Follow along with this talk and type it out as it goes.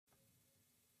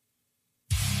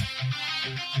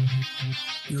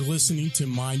You're listening to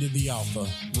Mind of the Alpha,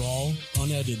 raw,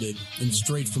 unedited, and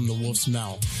straight from the wolf's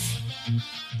mouth.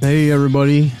 Hey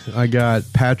everybody, I got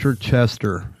Patrick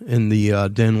Chester in the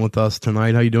den with us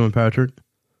tonight. How you doing, Patrick?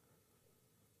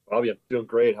 Bobby, I'm doing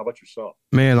great. How about yourself?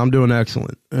 Man, I'm doing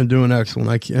excellent. I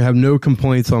have no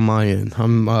complaints on my end.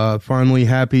 I'm finally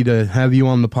happy to have you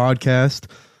on the podcast.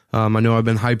 I know I've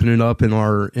been hyping it up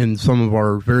in some of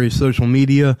our various social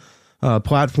media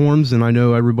platforms, and I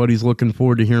know everybody's looking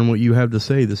forward to hearing what you have to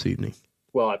say this evening.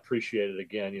 Well, I appreciate it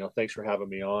again. Thanks for having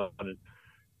me on,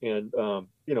 and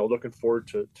looking forward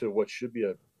to what should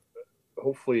be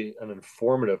hopefully an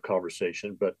informative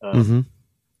conversation, but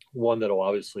one that'll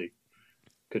obviously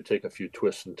could take a few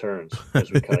twists and turns as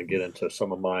we kind of get into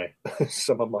some of my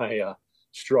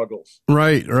struggles.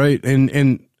 Right.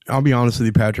 And I'll be honest with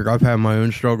you, Patrick, I've had my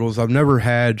own struggles. I've never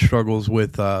had struggles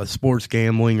with sports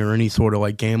gambling or any sort of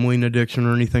like gambling addiction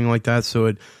or anything like that.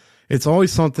 So it's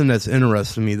always something that's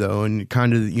interested me though, and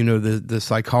kind of, the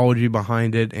psychology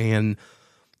behind it. And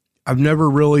I've never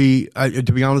really,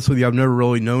 to be honest with you, I've never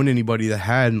really known anybody that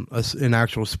had an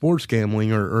actual sports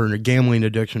gambling or a gambling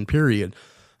addiction, period.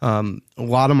 A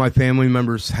lot of my family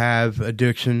members have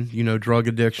addiction, drug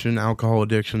addiction, alcohol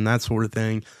addiction, that sort of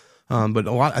thing. But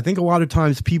I think a lot of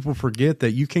times people forget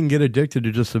that you can get addicted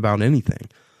to just about anything.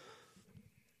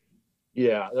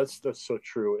 Yeah, that's so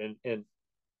true. And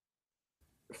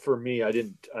for me, I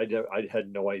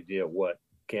had no idea what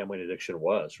gambling addiction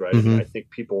was, right? Mm-hmm. I mean, I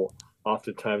think people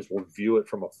oftentimes will view it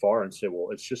from afar and say, well,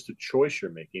 it's just a choice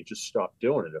you're making. Just stop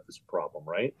doing it if it's a problem,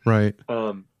 right? Right.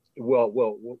 Well,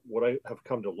 what I have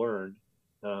come to learn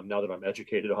now that I'm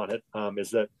educated on it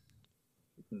is that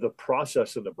the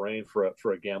process in the brain for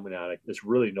a gambling addict is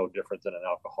really no different than an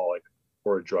alcoholic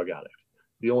or a drug addict.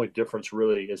 The only difference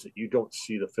really is that you don't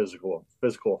see the physical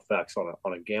effects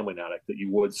on a gambling addict that you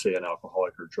would say an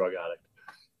alcoholic or drug addict,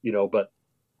 but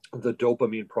the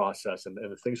dopamine process and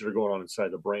the things that are going on inside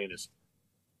the brain is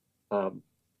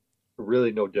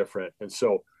really no different. And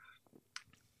so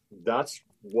that's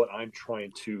what I'm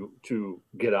trying to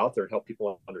get out there and help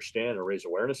people understand and raise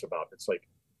awareness about. It's like,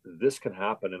 this can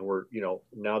happen. And we're,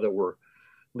 now that we're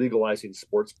legalizing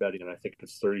sports betting, and I think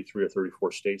it's 33 or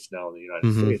 34 states now in the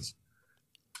United States,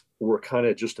 we're kind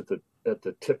of just at the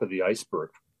tip of the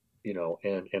iceberg,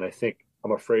 and I think,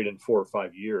 I'm afraid in 4 or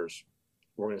 5 years,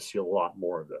 we're going to see a lot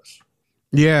more of this.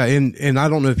 Yeah. And I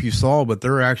don't know if you saw, but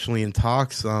they're actually in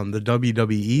talks. The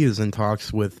WWE is in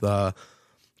talks with,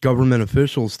 government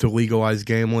officials to legalize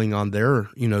gambling on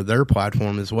their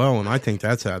platform as well. And I think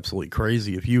that's absolutely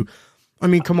crazy.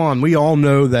 Come on, we all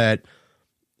know that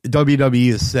WWE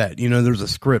is set, there's a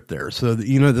script there. So,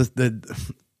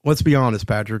 let's be honest,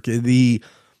 Patrick, the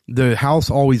house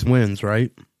always wins,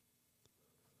 right?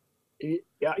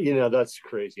 Yeah. That's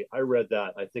crazy. I read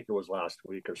that. I think it was last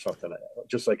week or something,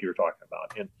 just like you were talking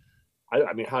about. And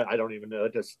I don't even know.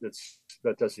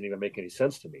 That doesn't even make any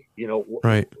sense to me,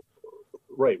 Right.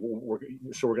 Right. We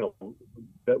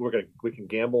can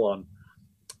gamble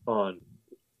on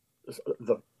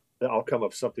the outcome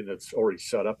of something that's already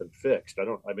set up and fixed. That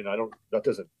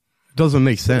doesn't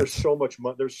make sense.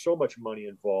 There's so much money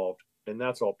involved, and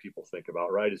that's all people think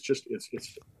about, right? It's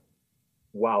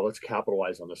wow, let's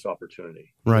capitalize on this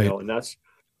opportunity. Right. And that's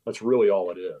really all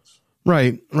it is.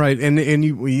 Right. And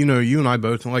you and I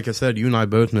both, like I said, you and I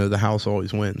both know the house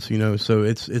always wins, so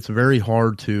it's very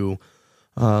hard to,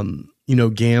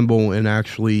 gamble and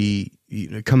actually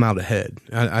come out ahead.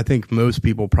 I think most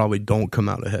people probably don't come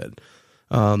out ahead.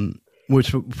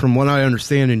 Which from what I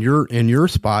understand in your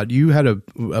spot, you had a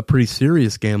pretty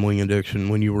serious gambling addiction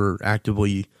when you were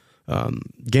actively,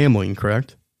 gambling,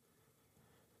 correct?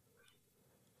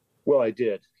 Well, I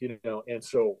did, and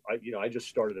so I just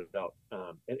started it out.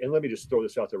 And let me just throw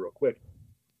this out there real quick.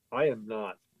 I am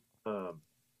not,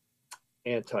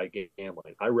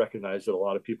 anti-gambling. I recognize that a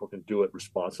lot of people can do it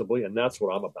responsibly, and that's what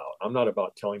I'm about. I'm not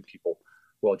about telling people,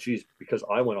 well, geez, because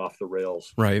I went off the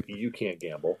rails, right, you can't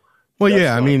gamble. Well,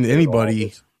 yeah,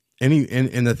 anybody,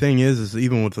 and the thing is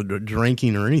even with the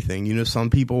drinking or anything,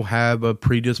 some people have a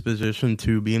predisposition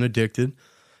to being addicted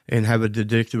and have an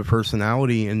addictive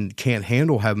personality and can't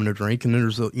handle having a drink. And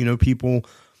there's, people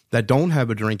that don't have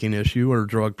a drinking issue or a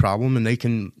drug problem, and they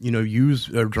can, use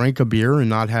or drink a beer and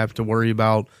not have to worry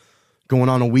about going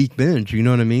on a week binge. You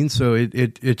know what I mean? So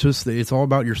it's all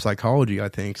about your psychology, I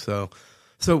think. So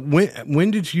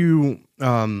when did you,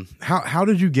 how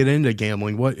did you get into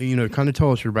gambling? What, kind of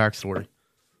tell us your backstory.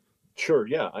 Sure.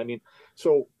 Yeah.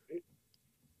 So,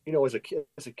 as a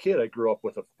kid, I grew up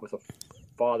with a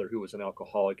father who was an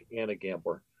alcoholic and a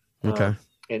gambler. Okay.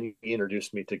 And he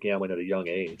introduced me to gambling at a young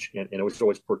age, and it was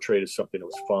always portrayed as something that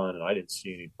was fun. And I didn't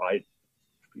see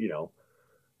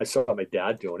I saw my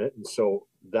dad doing it. And so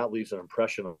that leaves an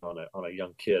impression on a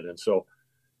young kid. And so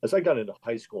as I got into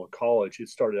high school and college, it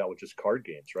started out with just card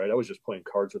games, right? I was just playing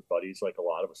cards with buddies like a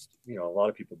lot of us, a lot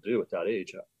of people do at that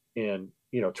age. And,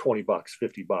 $20,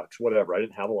 $50, whatever. I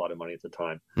didn't have a lot of money at the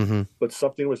time, but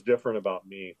something was different about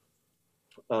me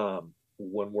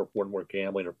when we're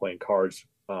gambling or playing cards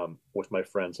with my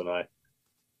friends and I.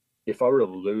 If I were to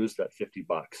lose that $50,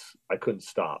 I couldn't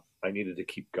stop. I needed to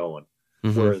keep going.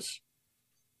 Whereas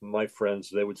my friends,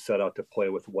 they would set out to play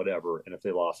with whatever, and if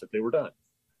they lost it, they were done.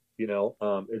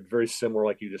 It's very similar,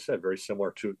 like you just said, very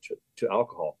similar to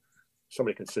alcohol.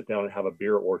 Somebody can sit down and have a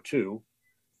beer or two.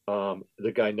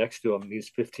 The guy next to him needs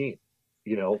 15,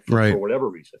 for whatever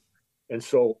reason. And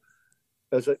so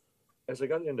as I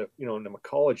got into my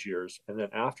college years, and then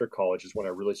after college is when I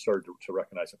really started to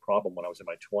recognize a problem. When I was in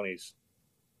my 20s,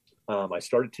 I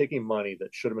started taking money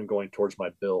that should have been going towards my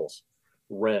bills,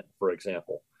 rent, for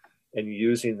example, and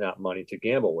using that money to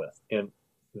gamble with. And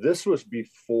this was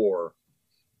before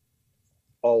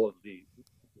all of the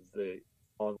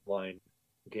online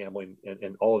gambling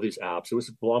and all of these apps. It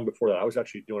was long before that. I was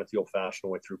actually doing it the old-fashioned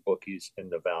way through bookies in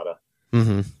Nevada,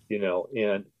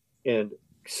 and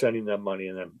sending them money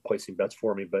and then placing bets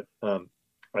for me. But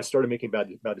I started making bad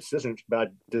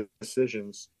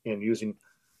decisions and using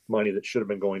money that should have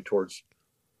been going towards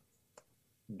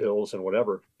bills and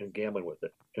whatever and gambling with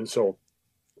it. And so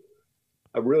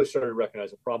I really started to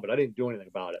recognize the problem, but I didn't do anything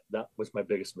about it. That was my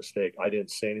biggest mistake. I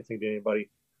didn't say anything to anybody.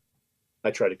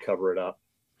 I tried to cover it up.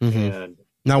 And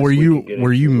now, were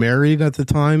you married at the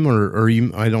time, or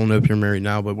you? I don't know if you're married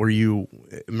now, but were you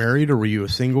married, or were you a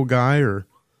single guy, or?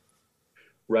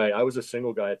 Right, I was a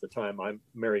single guy at the time. I'm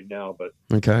married now, but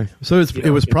okay. So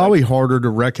it was probably harder to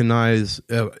recognize.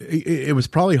 It was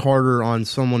probably harder on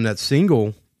someone that's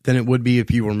single than it would be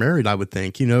if you were married, I would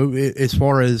think. As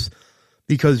far as,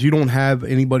 because you don't have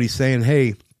anybody saying,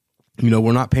 "Hey,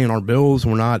 we're not paying our bills.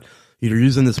 We're not. You're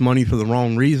using this money for the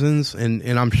wrong reasons."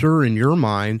 And I'm sure in your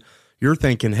mind, you're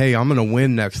thinking, "Hey, I'm going to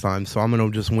win next time, so I'm going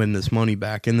to just win this money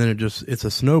back." And then it's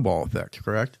a snowball effect,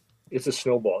 correct? It's a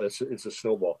snowball. It's a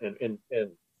snowball. And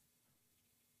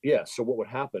yeah. So what would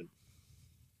happen?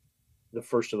 The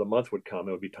first of the month would come.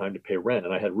 It would be time to pay rent,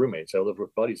 and I had roommates. I lived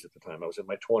with buddies at the time. I was in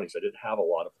my 20s. I didn't have a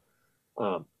lot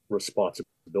of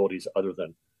responsibilities other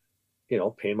than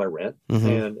paying my rent.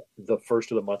 And the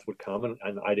first of the month would come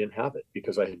and I didn't have it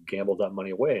because I had gambled that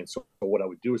money away. And so what I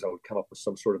would do is I would come up with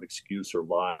some sort of excuse or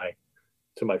lie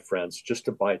to my friends just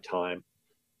to buy time.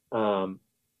 And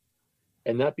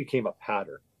that became a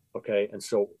pattern. Okay. And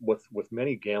so with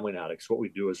many gambling addicts, what we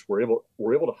do is we're able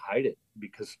to hide it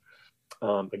because,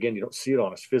 again, you don't see it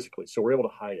on us physically. So we're able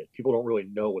to hide it. People don't really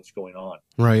know what's going on.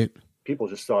 Right. People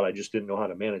just thought I just didn't know how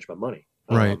to manage my money.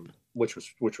 Right. Which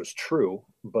was true,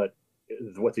 but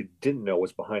what they didn't know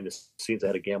was behind the scenes I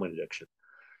had a gambling addiction.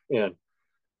 And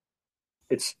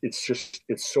it's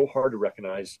so hard to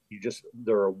recognize.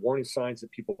 There are warning signs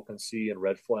that people can see and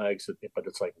red flags, but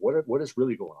it's like, what is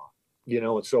really going on?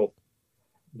 And so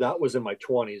that was in my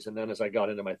 20s. And then as I got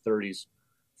into my 30s,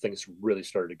 things really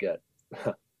started to get,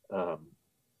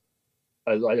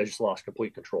 I just lost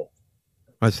complete control.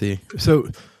 I see. So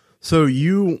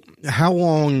how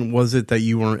long was it that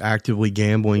you weren't actively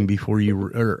gambling before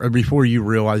before you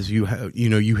realized you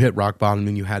hit rock bottom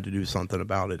and you had to do something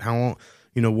about it? How long,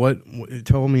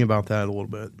 tell me about that a little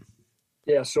bit.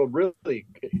 Yeah. So really,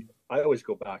 I always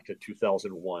go back to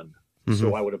 2001.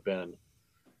 So I would have been,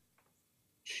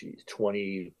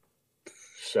 27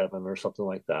 or something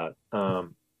like that.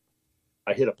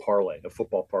 I hit a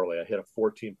football parlay. I hit a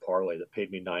 14 parlay that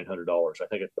paid me $900. I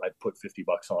think I put $50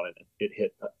 on it and it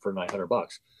hit for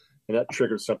 $900. And that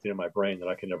triggered something in my brain that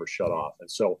I can never shut off. And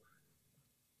so,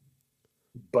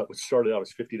 but what started out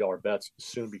as $50 bets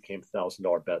soon became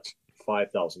 $1,000 bets,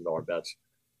 $5,000 bets.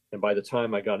 And by the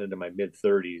time I got into my mid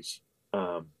 30s,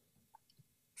 in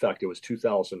fact, it was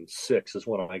 2006 is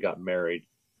when I got married.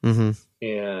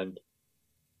 And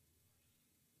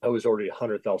I was already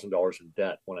 $100,000 in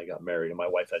debt when I got married, and my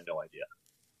wife had no idea.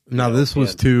 Now, this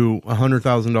was to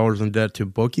 $100,000 in debt to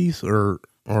bookies, or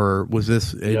was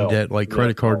this in debt, like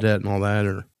credit card debt and all that?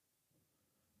 Or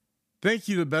thank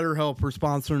you to BetterHelp for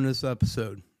sponsoring this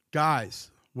episode,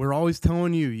 guys. We're always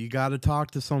telling you got to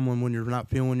talk to someone when you're not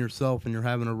feeling yourself and you're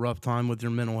having a rough time with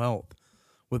your mental health.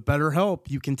 With BetterHelp,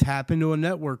 you can tap into a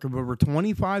network of over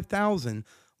 25,000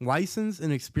 licensed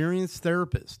and experienced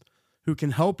therapists who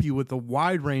can help you with a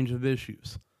wide range of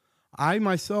issues. I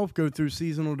myself go through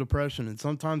seasonal depression, and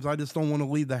sometimes I just don't want to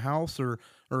leave the house or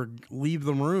leave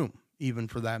the room, even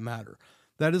for that matter.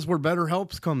 That is where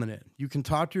BetterHelp's coming in. You can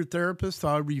talk to your therapist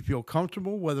however you feel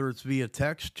comfortable, whether it's via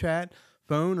text, chat,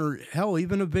 phone, or hell,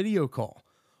 even a video call,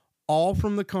 all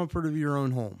from the comfort of your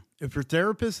own home. If your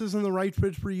therapist isn't the right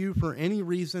fit for you for any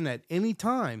reason at any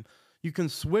time, you can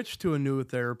switch to a new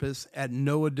therapist at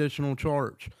no additional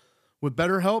charge. With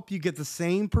BetterHelp, you get the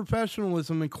same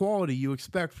professionalism and quality you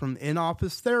expect from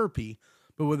in-office therapy,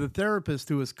 but with a therapist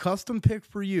who is custom picked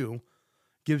for you,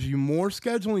 gives you more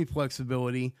scheduling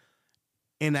flexibility,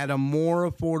 and at a more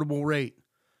affordable rate.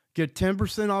 Get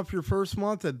 10% off your first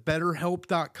month at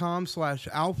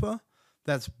betterhelp.com/alpha.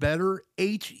 That's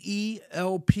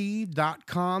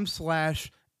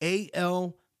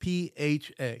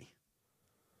betterhelp.com/ALPHA.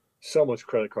 So much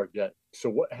credit card debt. So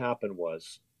what happened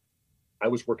was I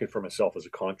was working for myself as a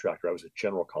contractor. I was a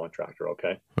general contractor.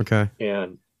 Okay.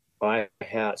 And I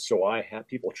had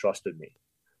people trusted me.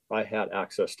 I had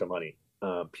access to money.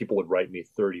 People would write me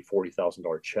 $30,000,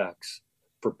 $40,000 checks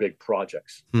for big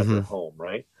projects at their home.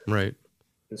 Right. Right.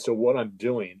 And so what I'm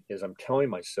doing is I'm telling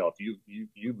myself, you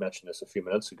mentioned this a few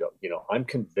minutes ago, I'm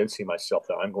convincing myself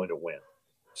that I'm going to win.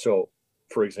 So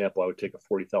for example, I would take a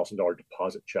 $40,000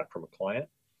 deposit check from a client,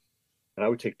 and I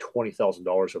would take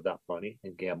 $20,000 of that money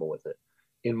and gamble with it.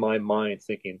 In my mind,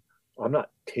 thinking, I'm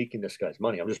not taking this guy's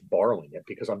money. I'm just borrowing it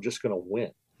because I'm just going to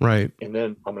win. Right. And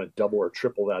then I'm going to double or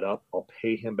triple that up. I'll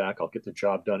pay him back. I'll get the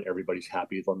job done. Everybody's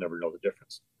happy. They'll never know the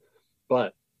difference.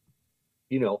 But,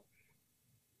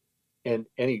 and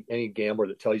any gambler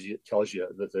that tells you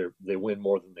that they win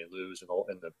more than they lose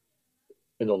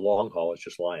in the long haul is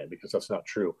just lying, because that's not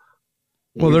true.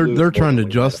 Well, they're trying to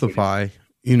justify,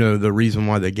 the reason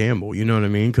why they gamble. You know what I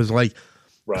mean? Because right.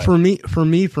 For me,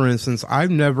 for instance, I've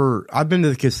been to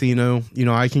the casino.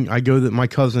 My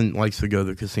cousin likes to go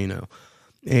to the casino,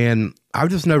 and I've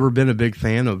just never been a big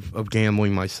fan of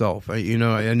gambling myself. I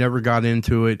never got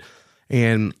into it,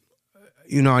 and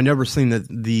I never seen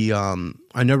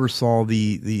I never saw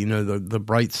the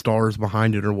bright stars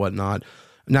behind it or whatnot.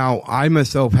 Now, I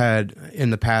myself had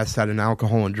in the past had an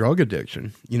alcohol and drug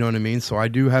addiction. You know what I mean? So I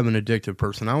do have an addictive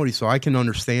personality, so I can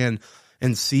understand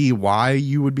and see why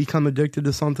you would become addicted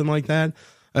to something like that.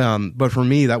 But for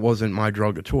me, that wasn't my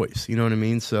drug of choice. You know what I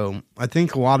mean? So I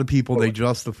think a lot of people, they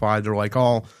justify, they're like,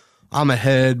 oh, I'm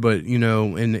ahead, but,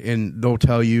 and they'll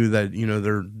tell you that,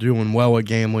 they're doing well at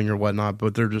gambling or whatnot,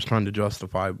 but they're just trying to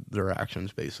justify their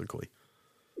actions, basically.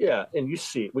 Yeah. And we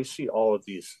see all of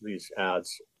these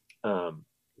ads,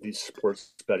 these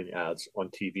sports betting ads on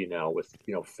TV now with,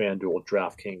 FanDuel,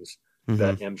 DraftKings,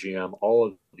 BetMGM, all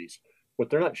of these. What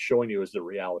they're not showing you is the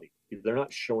reality. They're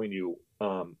not showing you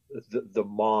the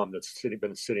mom that's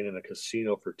been sitting in a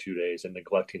casino for 2 days and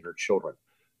neglecting her children.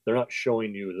 They're not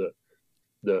showing you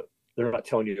they're not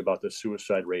telling you about the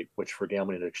suicide rate, which for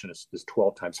gambling addiction is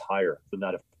 12 times higher than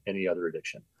that of any other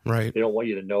addiction. Right. They don't want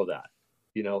you to know that,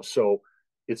 so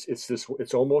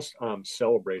it's almost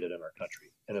celebrated in our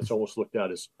country, and it's almost looked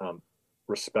at as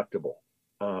respectable.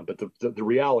 But the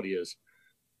reality is,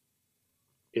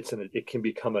 it can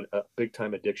become a big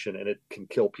time addiction, and it can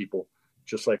kill people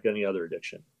just like any other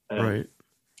addiction. And right.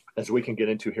 As we can get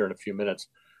into here in a few minutes,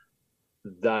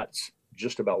 that's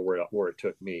just about where it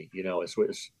took me.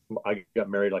 I got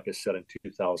married, like I said, in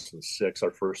 2006.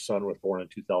 Our first son was born in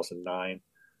 2009.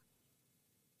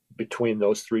 Between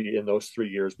those 3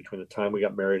 years, between the time we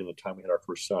got married and the time we had our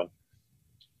first son,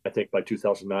 I think by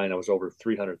 2009, I was over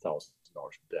 $300,000 in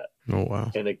debt. Oh,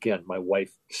 wow. And again, my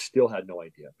wife still had no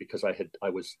idea, because I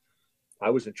was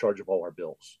in charge of all our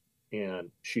bills,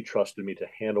 and she trusted me to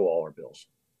handle all our bills.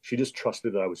 She just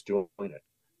trusted that I was doing it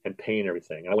and paying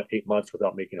everything. And I went 8 months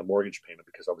without making a mortgage payment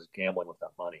because I was gambling with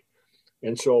that money.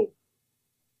 And so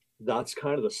that's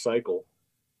kind of the cycle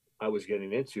I was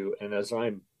getting into. And as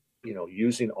I'm,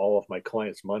 using all of my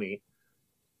clients' money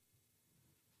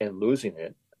and losing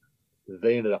it,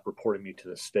 they ended up reporting me to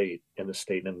the state, and the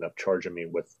state ended up charging me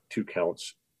with 2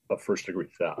 counts of first-degree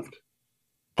theft.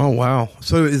 Oh, wow.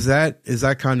 So is that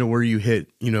kind of where you hit,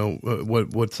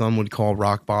 what some would call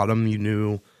rock bottom?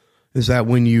 Is that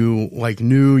when you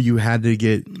knew you had to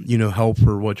get, help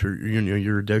for what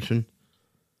your addiction?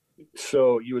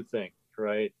 So you would think,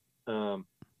 right?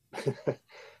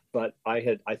 But I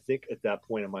think at that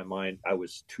point in my mind, I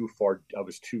was too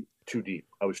deep.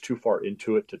 I was too far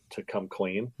into it to come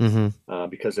clean.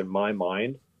 Because in my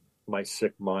mind, my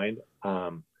sick mind,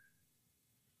 I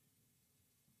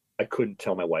couldn't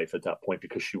tell my wife at that point,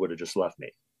 because she would have just left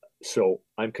me. So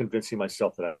I'm convincing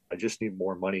myself that I just need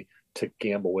more money to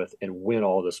gamble with and win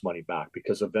all this money back,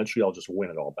 because eventually I'll just win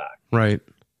it all back. Right.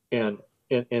 And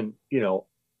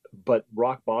but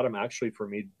rock bottom actually for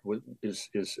me is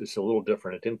a little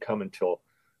different. It didn't come until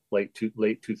late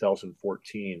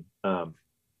 2014.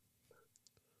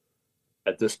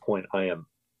 At this point, I am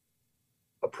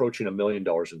approaching $1 million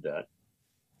in debt.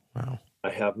 Wow.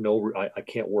 I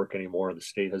can't work anymore. The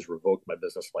state has revoked my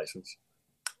business license.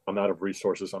 I'm out of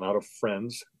resources. I'm out of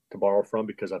friends to borrow from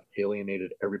because I've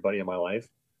alienated everybody in my life.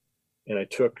 And I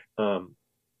took, I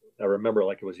remember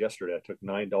like it was yesterday, I took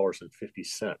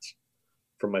 $9.50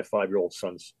 from my 5-year-old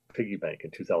son's piggy bank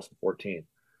in 2014.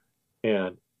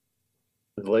 And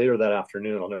later that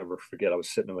afternoon, I'll never forget, I was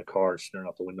sitting in the car staring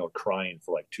out the window crying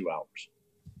for like 2 hours.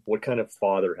 What kind of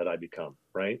father had I become,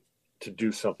 right? To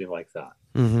do something like that.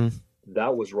 Mm-hmm.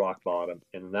 That was rock bottom.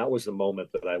 And that was the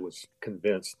moment that I was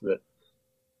convinced that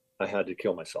I had to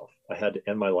kill myself. I had to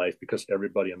end my life because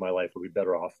everybody in my life would be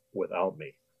better off without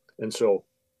me. And so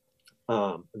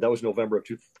that was November of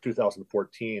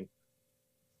 2014.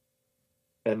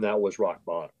 And that was rock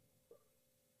bottom.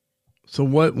 So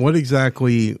what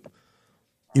exactly,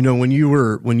 when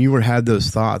you had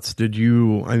those thoughts, did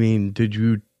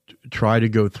you try to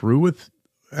go through with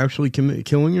actually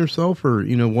killing yourself, or,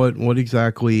 what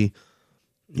exactly,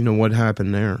 what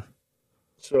happened there?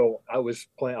 So I was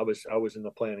in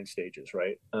the planning stages,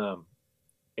 right?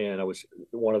 And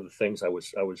one of the things I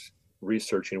was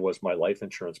researching was my life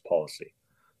insurance policy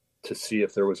to see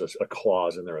if there was a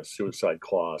clause in there, a suicide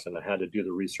clause. And I had to do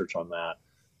the research on that.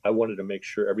 I wanted to make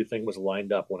sure everything was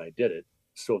lined up when I did it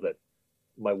so that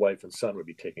my wife and son would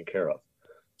be taken care of.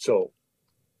 So,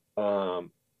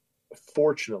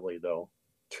 fortunately though,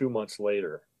 2 months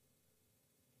later,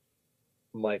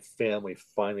 my family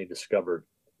finally discovered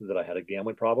that I had a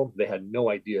gambling problem. They had no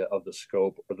idea of the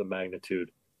scope or the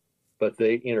magnitude, but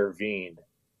they intervened.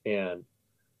 And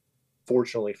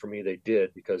fortunately for me, they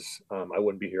did, because I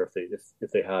wouldn't be here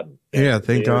if they hadn't. Yeah,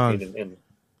 thank God.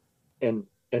 And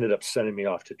ended up sending me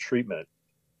off to treatment.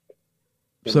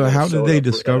 So how did they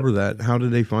discover that? How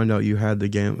did they find out you had the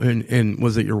gambling? And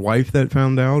was it your wife that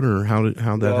found out, or how that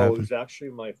happened? It was actually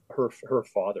her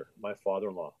father, my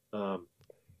father-in-law.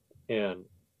 And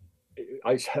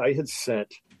I had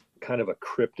sent kind of a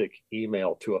cryptic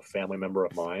email to a family member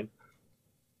of mine,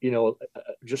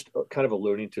 just kind of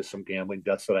alluding to some gambling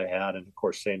debts that I had. And of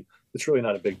course saying, it's really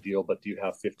not a big deal, but do you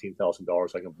have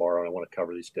 $15,000 I can borrow? And I want to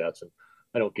cover these debts, and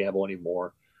I don't gamble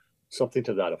anymore. Something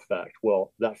to that effect.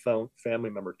 Well, that family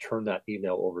member turned that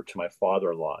email over to my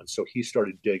father-in-law. And so he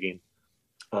started digging,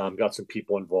 got some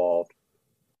people involved.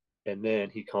 And then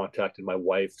he contacted my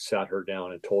wife, sat her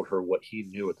down and told her what he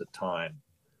knew at the time.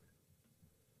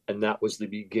 And that was the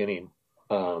beginning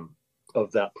of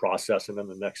that process. And then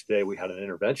the next day we had an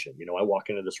intervention. I walk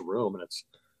into this room, and it's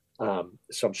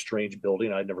some strange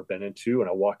building I'd never been into. And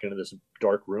I walk into this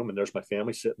dark room, and there's my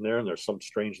family sitting there, and there's some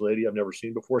strange lady I've never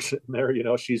seen before sitting there.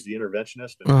 She's the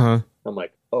interventionist. And I'm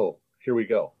like, oh, here we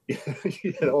go.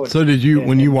 So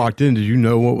when you walked in, did you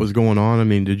know what was going on? I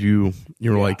mean,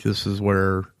 you're like, this is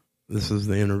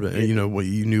the intervention, what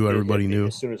you knew, everybody knew.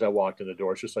 As soon as I walked in the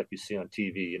door, it's just like you see on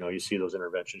TV, you see those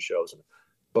intervention shows, and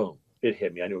boom, it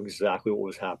hit me. I knew exactly what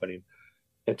was happening.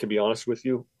 And to be honest with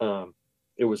you,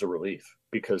 it was a relief,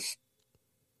 because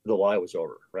the lie was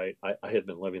over, right? I had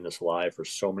been living this lie for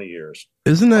so many years.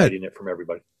 Hiding it from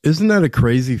everybody. Isn't that a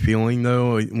crazy feeling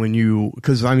though?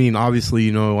 Because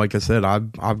obviously, like I said,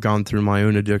 I've gone through my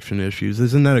own addiction issues.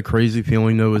 Isn't that a crazy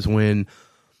feeling though, is when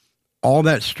all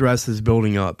that stress is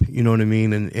building up, you know what I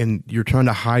mean? And you're trying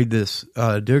to hide this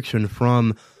addiction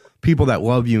from people that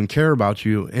love you and care about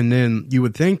you. And then you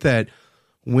would think that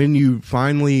when you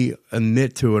finally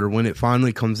admit to it, or when it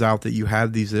finally comes out that you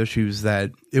have these issues, that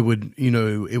it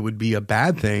would be a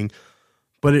bad thing,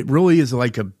 but it really is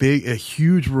like a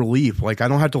huge relief. Like, I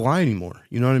don't have to lie anymore.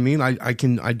 You know what I mean? I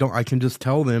can just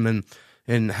tell them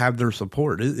and have their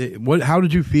support. How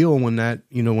did you feel when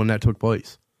that took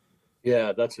place?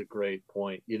 Yeah, that's a great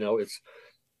point. It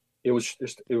was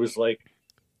like,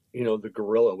 the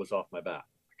gorilla was off my back.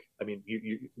 I mean,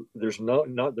 there's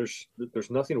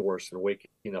nothing worse than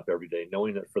waking up every day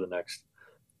knowing that for the next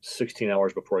 16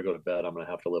 hours before I go to bed, I'm going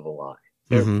to have to live a lie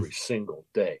every single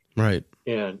day. Right.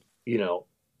 And,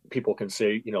 people can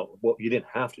say, well, you didn't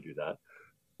have to do that.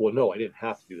 Well, no, I didn't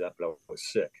have to do that, but I was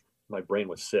sick. My brain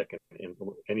was sick. And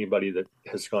anybody that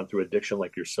has gone through addiction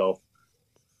like yourself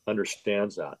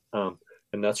understands that.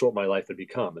 And that's what my life had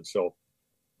become. And so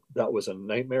that was a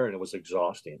nightmare, and it was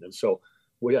exhausting. And so,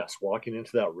 well, yes, walking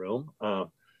into that room,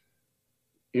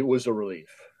 it was a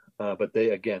relief. But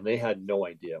they had no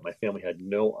idea. My family had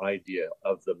no idea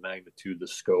of the magnitude, the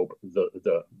scope,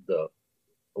 the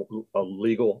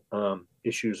legal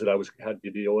issues that I had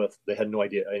to deal with. They had no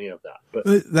idea any of that, but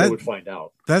they would find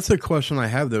out. That's a question I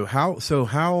have though. How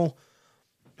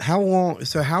long?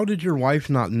 So how did your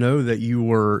wife not know that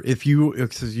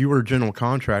because you were a general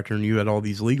contractor and you had all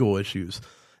these legal issues,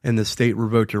 and the state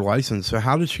revoked your license? So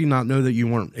how did she not know that you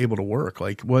weren't able to work?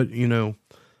 Like, what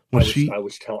I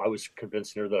was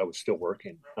convincing her that I was still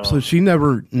working. So she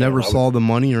never saw the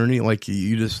money or any, like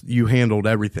you handled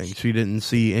everything. She didn't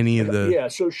see any of the. Yeah.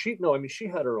 So she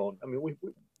had her own. I mean,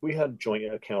 we had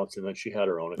joint accounts, and then she had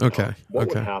her own account. Okay. What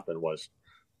would happen was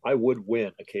I would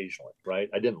win occasionally, right?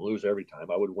 I didn't lose every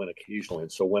time. I would win occasionally.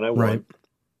 And so when I won,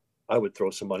 I would throw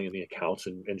some money in the accounts,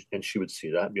 and she would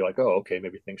see that and be like, oh, okay,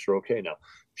 maybe things are okay now.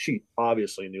 She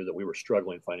obviously knew that we were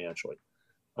struggling financially.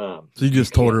 So you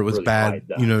just told her it was really bad,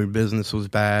 business was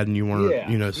bad, and you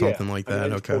weren't, something like that. I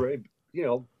mean, okay.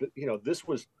 Her, this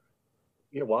was,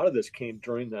 a lot of this came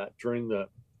during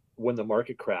when the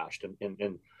market crashed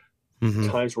and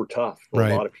times were tough for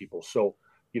a lot of people. So,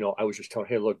 I was just telling,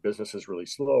 hey, look, business is really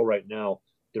slow right now.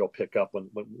 It'll pick up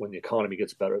when the economy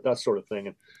gets better, that sort of thing.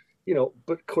 And,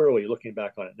 but clearly looking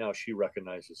back on it now, she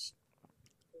recognizes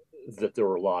that there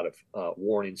were a lot of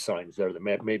warning signs there that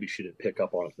maybe she didn't pick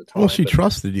up on at the time. Well, she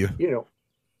trusted you.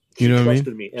 She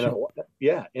trusted me.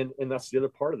 And and that's the other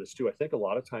part of this too. I think a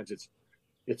lot of times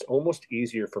it's almost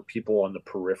easier for people on the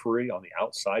periphery, on the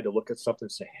outside, to look at something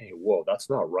and say, hey, whoa, that's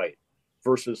not right,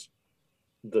 versus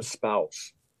the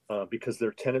spouse, because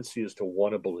their tendency is to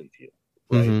want to believe you.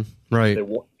 Right. Mm-hmm. Right. They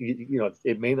want,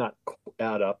 it may not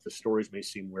add up. The stories may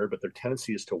seem weird, but their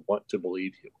tendency is to want to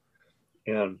believe you.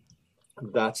 And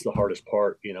that's the hardest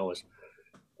part,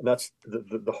 that's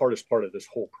the hardest part of this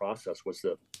whole process was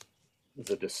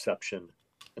the deception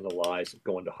and the lies that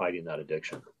go into hiding that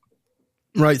addiction.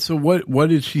 Right. So what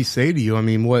did she say to you? I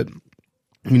mean, when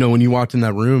you walked in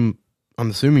that room,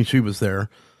 I'm assuming she was there.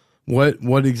 What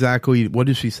did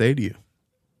she say to you?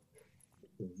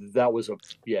 That was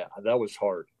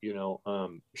hard.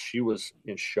 She was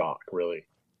in shock, really.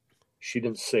 She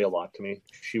didn't say a lot to me.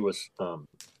 She was,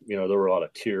 there were a lot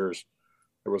of tears.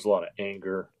 There was a lot of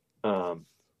anger.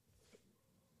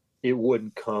 It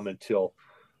wouldn't come until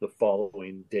the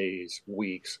following days,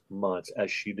 weeks, months,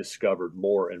 as she discovered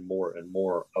more and more and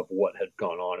more of what had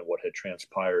gone on and what had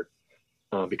transpired.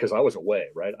 Because I was away,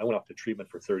 right? I went off to treatment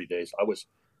for 30 days. I was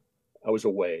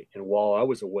away. And while I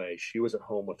was away, she was at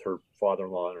home with her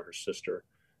father-in-law and her sister,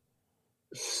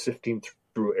 sifting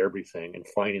through everything and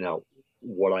finding out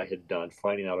what I had done,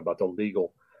 finding out about the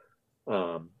legal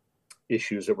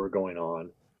issues that were going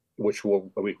on, which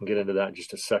we can get into that in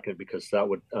just a second, because that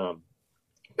would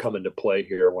come into play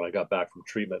here when I got back from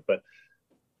treatment. But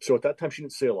so at that time, she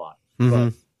didn't say a lot. Mm-hmm.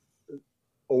 But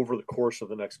over the course of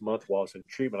the next month while I was in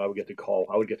treatment, I would get to call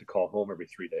home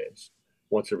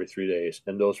once every 3 days.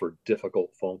 And those were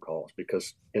difficult phone calls,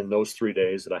 because in those 3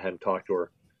 days that I hadn't talked to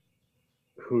her,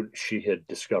 who she had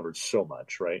discovered so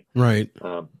much, right? Right.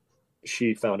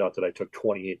 She found out that I took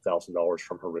 $28,000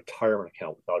 from her retirement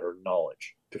account without her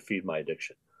knowledge to feed my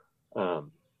addiction.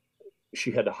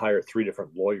 She had to hire 3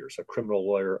 different lawyers, a criminal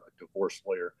lawyer, a divorce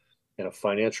lawyer, and a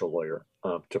financial lawyer,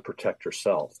 to protect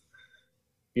herself.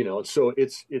 And so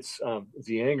it's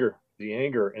the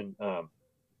anger and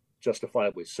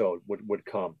justifiably so would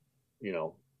come,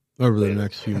 over later. The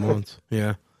next few months.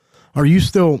 Yeah. Are you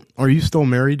still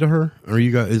married to her?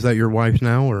 Is that your wife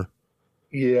now, or?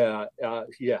 Yeah.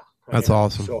 That's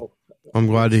awesome. So I'm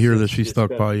glad to hear that she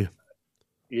stuck by you.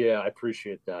 Yeah, I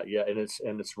appreciate that. Yeah, and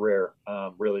it's rare,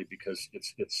 really, because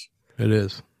it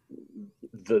is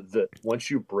the once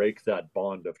you break that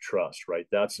bond of trust, right?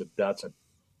 That's a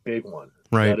big one.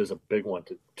 Right. That is a big one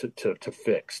to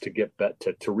fix, to get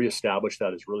to reestablish.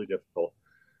 That is really difficult.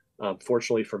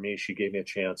 Fortunately for me, she gave me a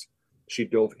chance. She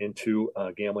dove into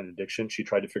gambling addiction. She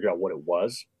tried to figure out what it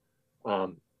was.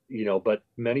 But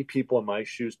many people in my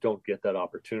shoes don't get that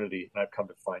opportunity. And I've come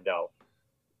to find out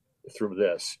through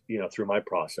this, through my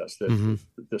process, that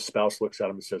the spouse looks at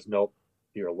him and says, nope,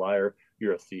 you're a liar.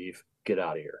 You're a thief. Get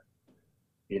out of here.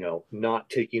 Not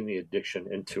taking the addiction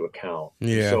into account.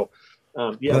 Yeah. So,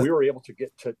 we were able to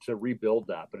get to rebuild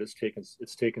that, but it's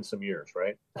taken some years,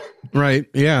 right? Right.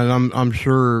 Yeah. And I'm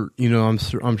sure,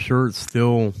 I'm sure it's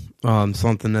still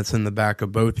something that's in the back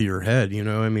of both of your head.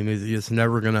 I mean, it's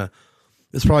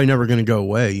probably never gonna go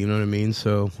away. You know what I mean?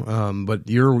 So, but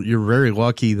you're very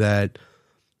lucky that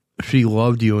she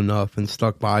loved you enough and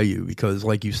stuck by you, because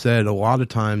like you said, a lot of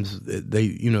times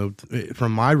they,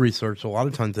 from my research, a lot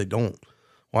of times they don't.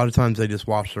 A lot of times they just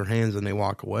wash their hands and they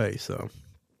walk away. So,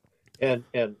 and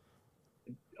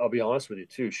I'll be honest with you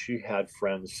too. She had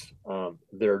friends,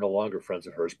 they're no longer friends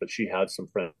of hers, but she had some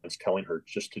friends telling her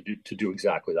just to do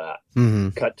exactly that. Mm-hmm.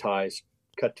 Cut ties,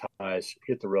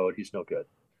 hit the road. He's no good.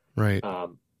 Right.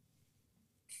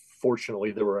 Fortunately,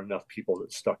 there were enough people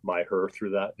that stuck by her through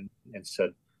that and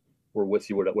said, we're with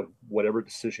you. Whatever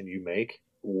decision you make,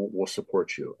 we'll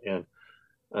support you. And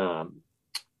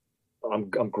I'm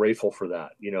grateful for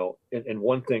that. And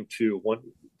one thing too,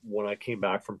 when I came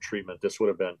back from treatment, this would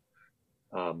have been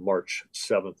March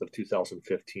 7th of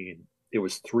 2015. It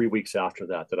was 3 weeks after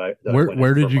that I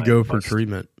where did you go for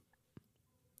treatment?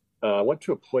 I went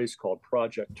to a place called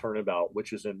Project Turnabout,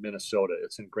 which is in Minnesota.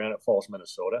 It's in Granite Falls,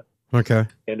 Minnesota. Okay.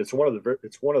 And it's one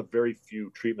of very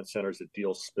few treatment centers that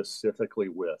deals specifically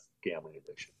with gambling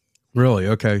addiction. Really?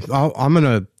 Okay. I'm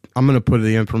gonna put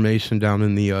the information down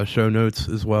in the show notes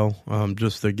as well,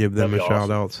 just to give them a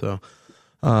shout out. So,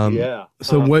 yeah.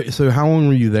 So how long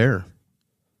were you there?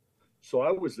 So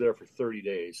I was there for 30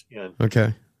 days, and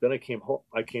okay. Then I came home.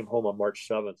 I came home on March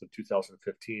 7th of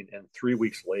 2015, and 3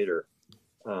 weeks later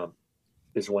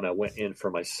is when I went in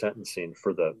for my sentencing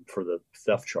for the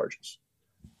theft charges.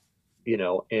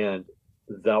 And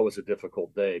that was a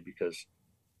difficult day because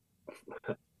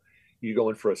you go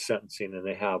in for a sentencing and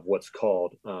they have what's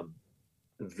called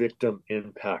victim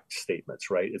impact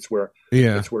statements, right? It's where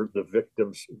the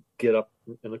victims get up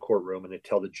in the courtroom and they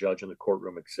tell the judge in the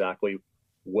courtroom exactly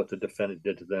what the defendant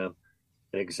did to them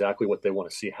and exactly what they want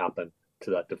to see happen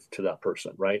to that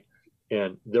person, right?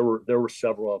 And there were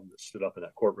several of them that stood up in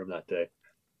that courtroom that day.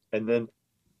 And then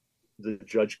the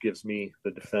judge gives me,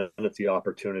 the defendant, the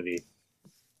opportunity,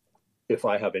 if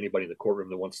I have anybody in the courtroom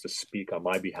that wants to speak on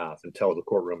my behalf and tell the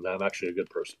courtroom that I'm actually a good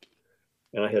person.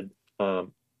 And I had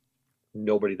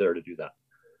nobody there to do that.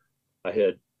 I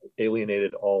had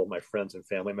alienated all my friends and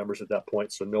family members at that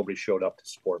point, so nobody showed up to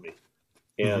support me.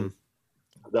 And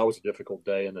that was a difficult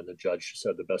day. And then the judge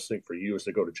said, the best thing for you is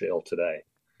to go to jail today,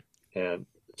 and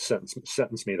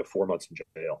sentenced me to 4 months in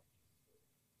jail.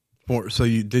 So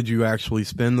did you actually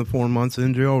spend the 4 months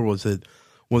in jail, or was it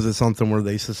something where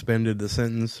they suspended the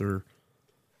sentence? Or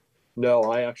no,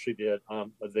 I actually did.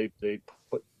 They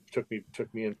took me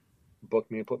and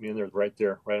booked me and put me in there right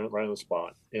on the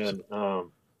spot. And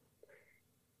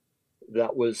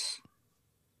that was,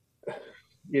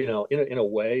 in a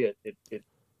way,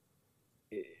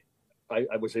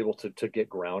 I was able to get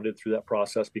grounded through that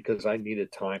process because I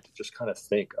needed time to just kind of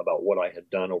think about what I had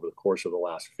done over the course of the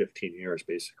last 15 years,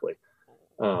 basically.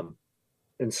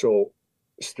 And so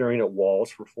staring at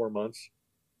walls for 4 months,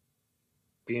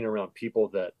 being around people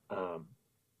that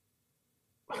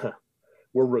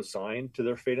were resigned to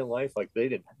their fate in life. Like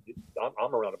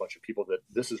I'm around a bunch of people that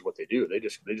this is what they do. They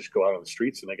just go out on the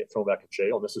streets and they get thrown back in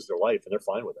jail, and this is their life, and they're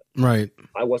fine with it. Right.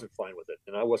 I wasn't fine with it,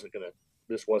 and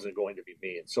this wasn't going to be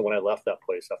me. And so when I left that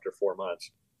place after 4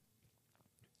 months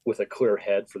with a clear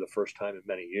head for the first time in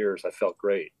many years, I felt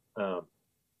great.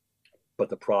 But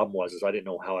the problem was I didn't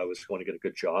know how I was going to get a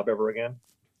good job ever again.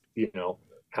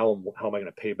 How am I going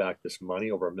to pay back this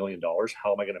money, over $1 million?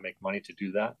 How am I going to make money to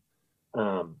do that?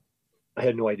 I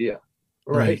had no idea.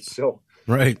 Right. So,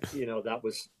 right.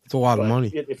 It's a lot of money.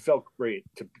 It felt great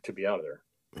to be out of there.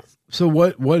 So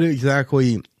what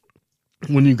exactly,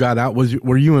 when you got out,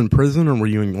 were you in prison, or were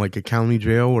you in like a county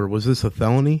jail, or was this a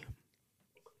felony?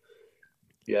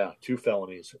 Yeah, 2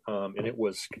 felonies. And it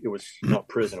was not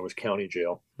prison, it was county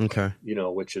jail. Okay.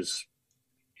 Which is,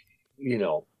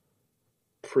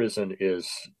 prison is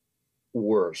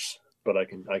worse, but I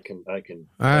can.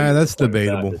 That's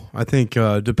debatable. I think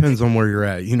depends on where you're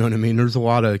at. You know what I mean? There's a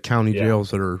lot of county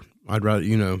jails that are. I'd rather,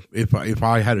 if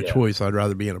I had a choice, I'd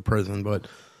rather be in a prison. But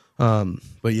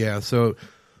yeah. So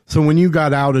when you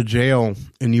got out of jail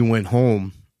and you went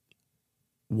home,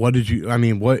 what did you? I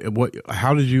mean, what?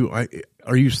 How did you?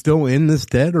 Are you still in this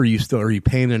debt? Or are you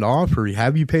paying it off, or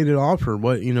have you paid it off, or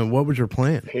what? What was your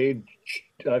plan?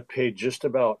 I paid just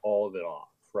about all of it off.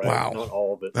 Right? Wow. Not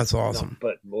all of it. That's awesome.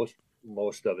 But most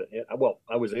of it. Well,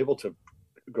 I was able to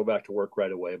go back to work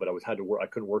right away, but I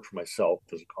couldn't work for myself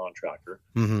as a contractor,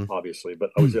 obviously.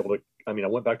 But I was able to. I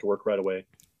went back to work right away,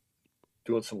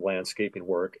 doing some landscaping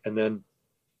work, and then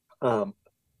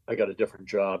I got a different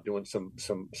job doing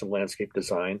some landscape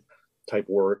design type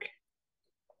work,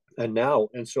 and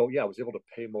so I was able to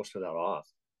pay most of that off.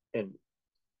 And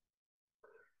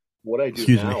what I do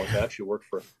now is I actually work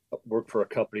for a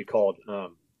company called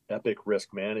Epic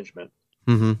Risk Management.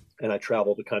 And I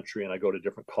travel the country and I go to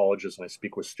different colleges and I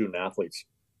speak with student athletes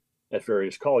at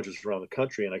various colleges around the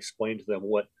country, and I explain to them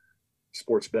what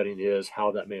sports betting is,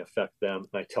 how that may affect them.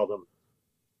 And I tell them,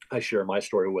 I share my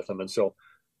story with them. And so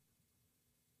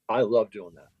I love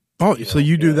doing that. Oh, so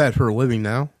you do that for a living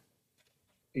now?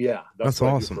 Yeah. That's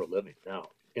what awesome. I do for a living now.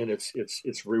 And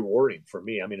it's rewarding for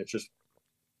me. It's just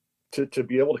to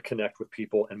be able to connect with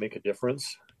people and make a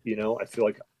difference. I feel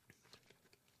like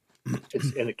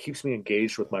it keeps me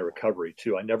engaged with my recovery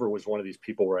too. I never was one of these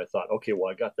people where I thought, okay,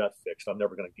 well, I got that fixed, I'm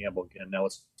never going to gamble again, now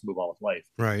let's move on with life.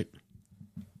 Right.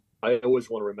 I always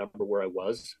want to remember where I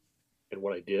was and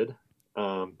what I did,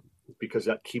 because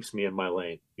that keeps me in my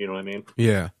lane. You know what I mean?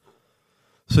 Yeah.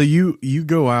 So you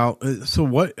go out. So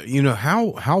what,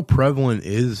 how prevalent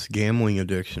is gambling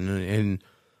addiction, and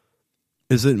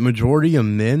is it majority of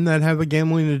men that have a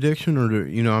gambling addiction, or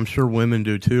I'm sure women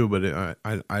do too, but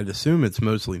I'd assume it's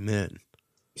mostly men.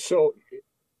 So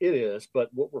it is, but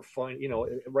what we're finding,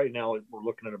 right now we're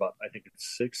looking at about, I think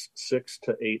it's 6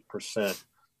 to 8%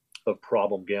 of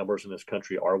problem gamblers in this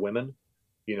country are women.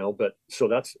 But so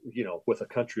that's, with a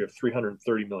country of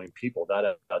 330 million people,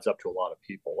 that adds up to a lot of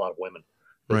people, a lot of women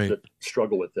that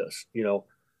struggle with this.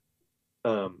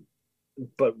 But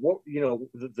what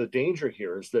the danger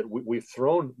here is that we've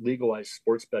thrown legalized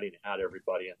sports betting at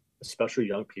everybody, and especially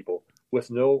young people,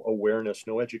 with no awareness,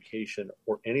 no education,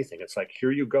 or anything. It's like,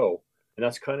 here you go, and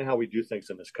that's kind of how we do things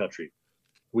in this country.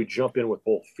 We jump in with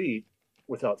both feet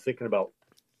without thinking about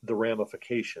the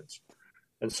ramifications,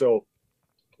 and so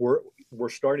we're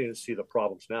starting to see the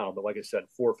problems now. But like I said,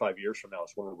 4 or 5 years from now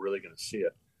is when we're really going to see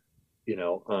it.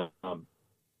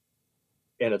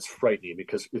 And it's frightening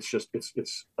because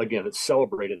it's again, it's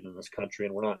celebrated in this country,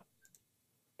 and we're not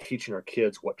teaching our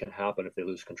kids what can happen if they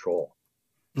lose control.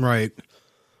 Right.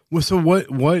 Well, so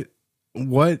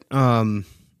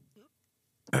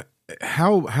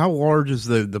how large is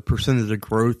the percentage of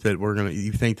growth that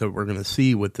you think that we're gonna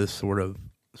see with this sort of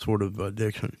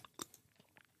addiction?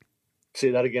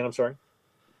 Say that again. I'm sorry.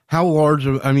 How large?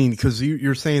 Because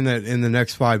you're saying that in the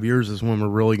next 5 years is when we're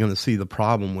really going to see the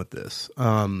problem with this.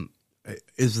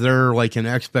 Is there like an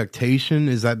expectation?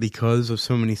 Is that because of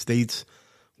so many states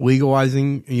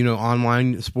legalizing,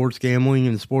 online sports gambling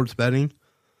and sports betting?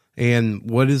 And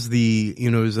what is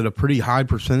is it a pretty high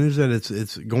percentage that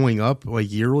it's going up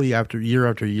like yearly after year,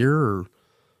 or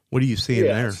what are you seeing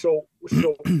there? So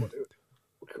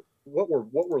what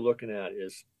we're looking at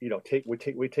is, we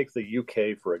take the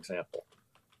UK, for example,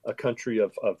 a country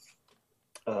of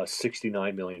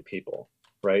 69 million people.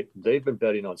 Right? They've been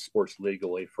betting on sports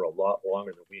legally for a lot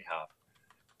longer than we have.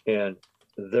 And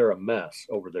they're a mess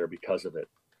over there because of it.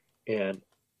 And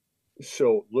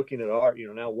so looking at our,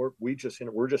 now we're just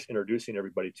introducing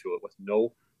everybody to it with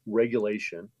no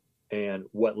regulation. And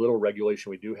what little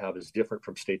regulation we do have is different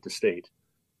from state to state,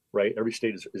 right? Every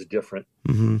state is different.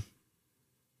 Mm-hmm.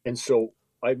 And so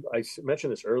I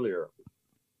mentioned this earlier,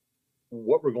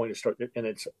 what we're going to start, and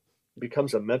it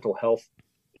becomes a mental health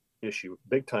issue,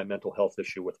 big time mental health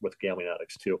issue with gambling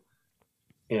addicts too.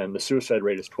 And the suicide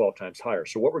rate is 12 times higher.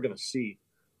 So what we're going to see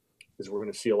is we're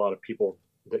going to see a lot of people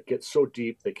that get so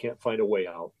deep they can't find a way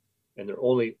out, and their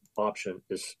only option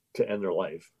is to end their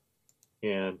life.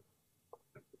 And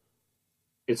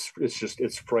it's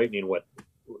frightening what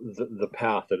the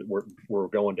path that we're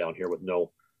going down here with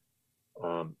no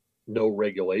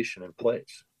regulation in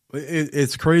place.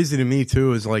 It's crazy to me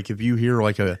too. Is like if you hear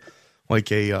like a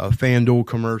FanDuel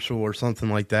commercial or something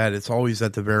like that, it's always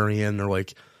at the very end. They're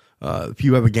like, if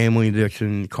you have a gambling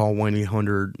addiction, call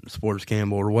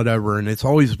 1-800-SPORTS-GAMBLE or whatever. And it's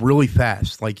always really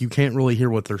fast. Like you can't really hear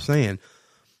what they're saying.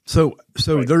 So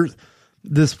right. There's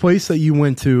this place that you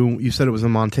went to, you said it was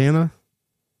in Montana?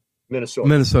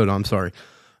 Minnesota, I'm sorry.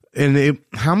 And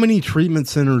how many treatment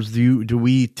centers do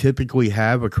we typically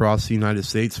have across the United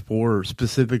States for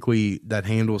specifically that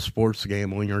handle sports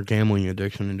gambling or gambling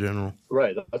addiction in general?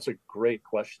 Right. That's a great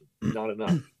question. Not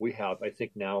enough. We have, I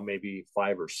think now maybe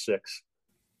 5 or 6.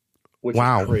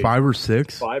 Wow. 5 or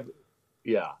 6? 5.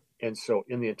 Yeah. And so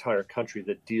in the entire country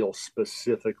that deal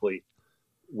specifically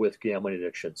with gambling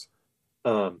addictions.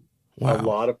 Wow. A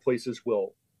lot of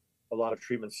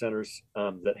treatment centers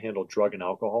that handle drug and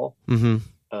alcohol. Mm-hmm.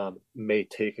 May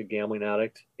take a gambling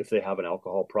addict if they have an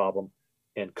alcohol problem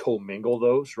and commingle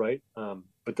those, right?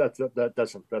 But that's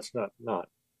not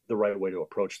the right way to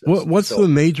approach this. What's the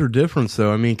major difference,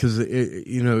 though? I mean, because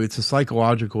it's a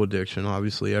psychological addiction.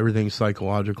 Obviously, everything's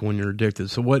psychological when you're addicted.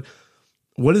 So what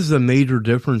is the major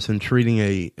difference in treating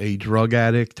a drug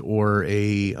addict or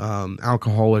a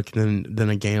alcoholic than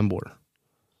a gambler?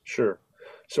 Sure.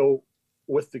 So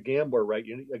with the gambler, right?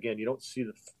 You don't see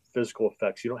the physical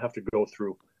effects. You don't have to go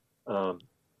through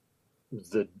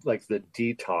the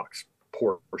detox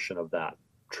portion of that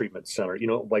treatment center.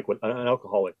 Like with an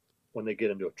alcoholic, when they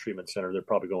get into a treatment center, they're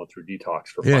probably going through detox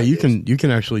for 5 days. You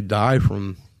can actually die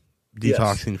from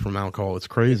detoxing from alcohol. It's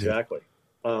crazy. Exactly.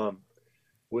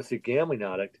 With the gambling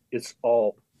addict, it's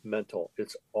all mental.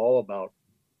 It's all about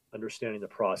understanding the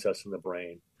process in the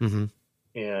brain. Mm-hmm.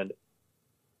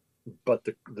 But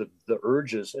the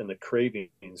urges and the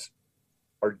cravings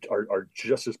are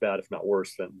just as bad, if not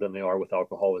worse, than they are with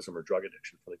alcoholism or drug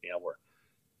addiction for the gambler.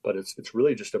 But it's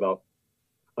really just about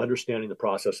understanding the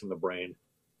process in the brain,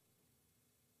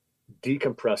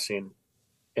 decompressing,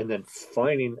 and then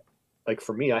finding, like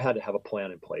for me, I had to have a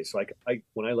plan in place. Like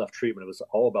when I left treatment, it was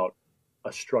all about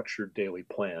a structured daily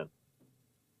plan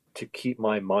to keep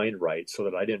my mind right so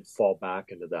that I didn't fall back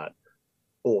into that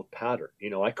old pattern.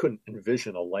 I couldn't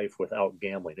envision a life without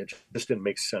gambling. It just didn't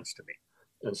make sense to me.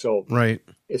 And so Right.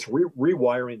 it's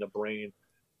rewiring the brain,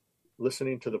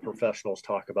 listening to the professionals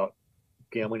talk about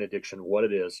gambling addiction, what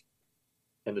it is,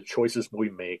 and the choices we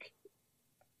make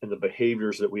and the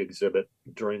behaviors that we exhibit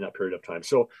during that period of time.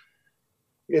 So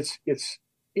it's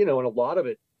and a lot of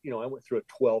it, I went through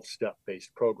a 12-step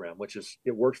based program, which is,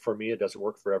 it worked for me. It doesn't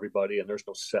work for everybody. And there's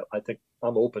no set. I think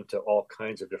I'm open to all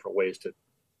kinds of different ways to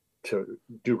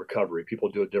do recovery. People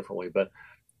do it differently, but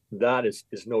that is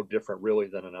no different really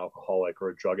than an alcoholic or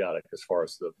a drug addict as far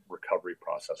as the recovery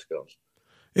process goes.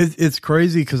 It's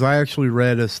crazy because I actually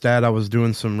read a stat. I was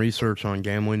doing some research on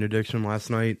gambling addiction last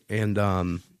night, and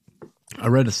I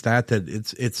read a stat that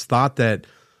it's thought that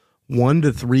 1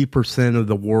 to 3% of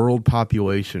the world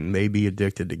population may be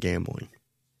addicted to gambling.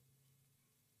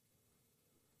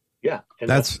 Yeah, and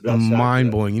that's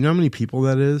mind blowing. You know how many people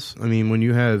that is? I mean, when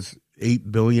you have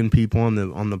 8 billion people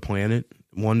on the planet,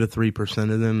 1 to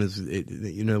 3% of them is,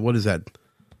 what is that?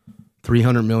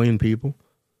 300 million people?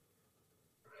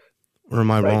 Or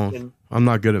am I wrong? And, I'm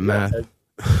not good at math.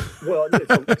 Well,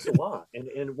 it's a lot.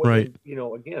 And right.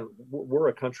 Again, we're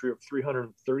a country of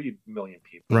 330 million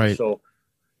people. Right. So,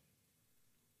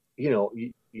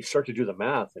 you start to do the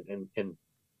math and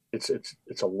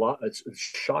it's a lot. It's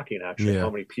shocking actually how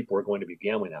many people are going to be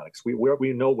gambling addicts. We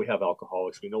know we have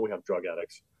alcoholics. We know we have drug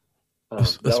addicts.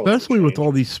 Especially with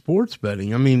all these sports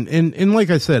betting. I mean, and like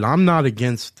I said, I'm not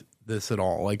against this at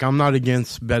all. Like, I'm not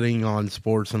against betting on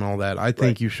sports and all that. I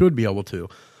think you should be able to.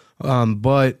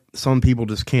 But some people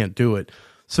just can't do it.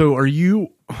 So are you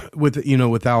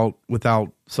without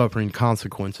suffering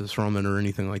consequences from it or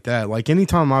anything like that? Like,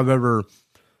 anytime I've ever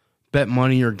bet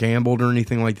money or gambled or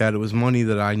anything like that, it was money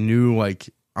that I knew, like,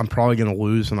 I'm probably going to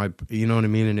lose. And you know what I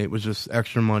mean? And it was just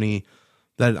extra money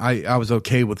that I was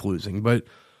okay with losing. But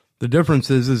the difference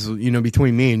is,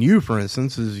 between me and you, for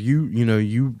instance, is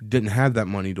you didn't have that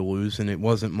money to lose, and it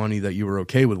wasn't money that you were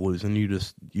okay with losing. You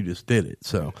just did it.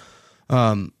 So,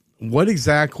 what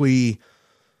exactly?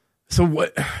 So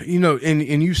what,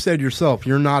 and you said yourself,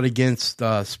 you're not against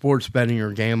sports betting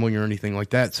or gambling or anything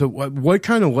like that. So what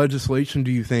kind of legislation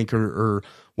do you think, or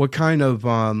what kind of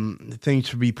things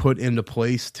should be put into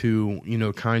place to,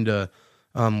 kind of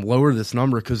lower this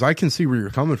number? Because I can see where you're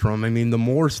coming from. I mean, the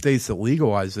more states that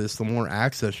legalize this, the more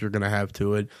access you're going to have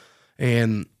to it.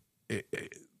 And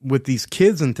with these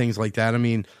kids and things like that, I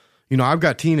mean, I've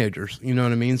got teenagers, you know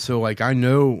what I mean? So, like, I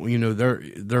know,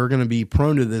 they're going to be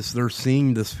prone to this. They're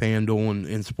seeing this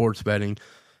FanDuel and sports betting,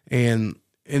 and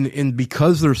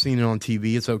because they're seeing it on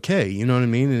TV, it's okay. You know what I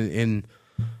mean? And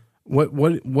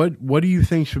what do you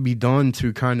think should be done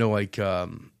to kind of like,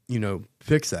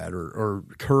 fix that or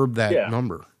curb that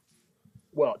number?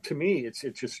 Well, to me,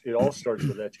 it all starts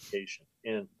with education,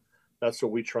 and that's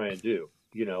what we try and do.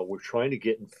 We're trying to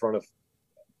get in front of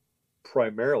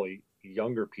primarily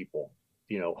younger people,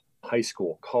 high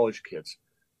school, college kids,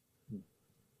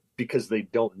 because they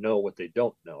don't know what they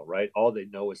don't know, right? All they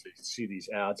know is they see these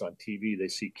ads on TV. They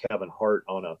see Kevin Hart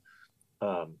on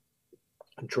a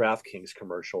DraftKings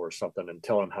commercial or something and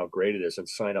tell them how great it is and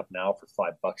sign up now for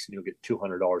 $5 and you'll get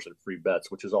 $200 in free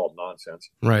bets, which is all nonsense.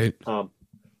 Right.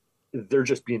 They're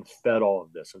just being fed all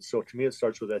of this. And so to me, it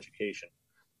starts with education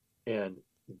and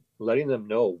letting them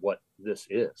know what this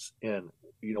is. And,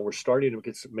 we're starting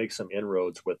to make some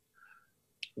inroads with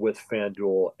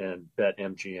FanDuel and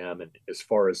BetMGM, and as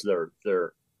far as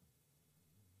their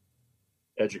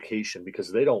education,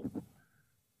 because they don't,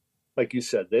 like you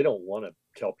said, they don't want to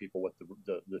tell people what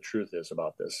the truth is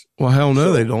about this. Well, hell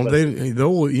no, they don't.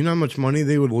 They'll, how much money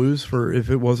they would lose if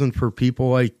it wasn't for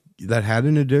people like that had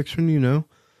an addiction,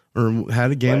 or had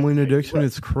a gambling addiction. Right.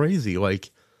 It's crazy. Like,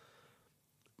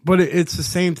 but it's the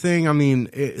same thing. I mean,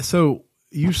 so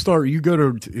you go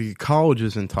to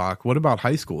colleges and talk. What about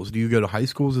high schools? Do you go to high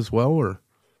schools as well, or?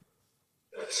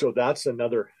 So that's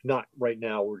another, not right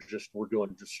now. We're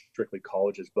doing just strictly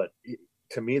colleges, but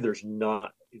to me, there's no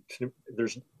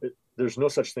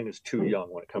such thing as too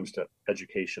young when it comes to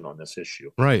education on this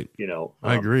issue. Right.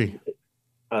 I agree.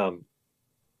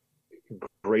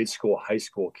 Grade school, high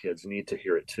school kids need to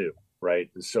hear it too.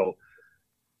 Right. And so,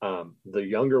 the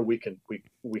younger we can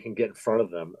get in front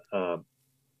of them,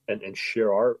 and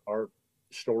share our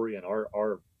story and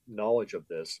our knowledge of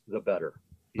this, the better.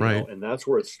 Right. And that's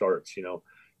where it starts.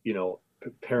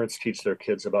 Parents teach their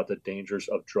kids about the dangers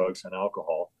of drugs and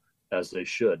alcohol, as they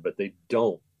should, but they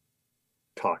don't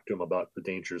talk to them about the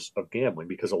dangers of gambling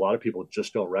because a lot of people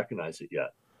just don't recognize it yet.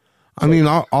 I mean,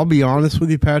 I'll be honest with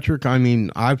you, Patrick. I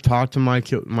mean, I've talked to my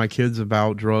kids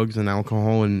about drugs and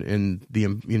alcohol and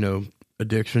the,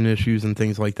 addiction issues and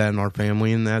things like that in our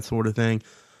family and that sort of thing.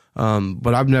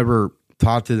 But I've never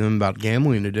talked to them about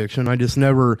gambling addiction.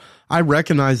 I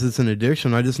recognize it's an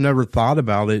addiction. I just never thought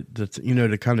about it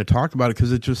to kind of talk about it,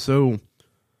 because it's just so,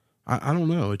 I don't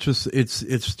know.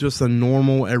 It's just a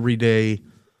normal everyday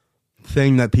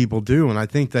thing that people do. And I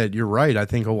think that you're right. I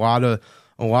think a lot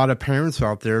of parents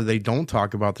out there, they don't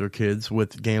talk about their kids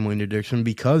with gambling addiction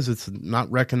because it's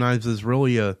not recognized as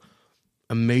really a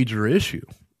major issue,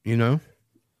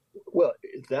 Well,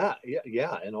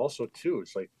 yeah. And also too,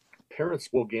 it's like parents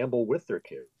will gamble with their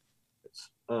kids,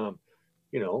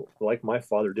 like my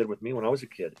father did with me when I was a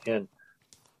kid. And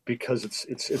because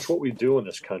it's what we do in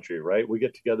this country, right? We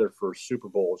get together for Super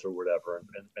Bowls or whatever,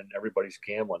 and everybody's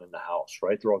gambling in the house,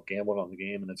 right? They're all gambling on the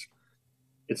game, and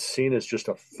it's seen as just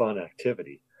a fun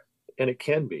activity, and it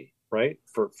can be, right,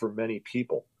 for many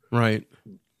people, right?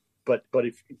 But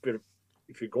if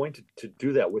you're going to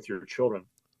do that with your children,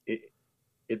 it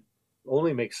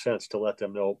only makes sense to let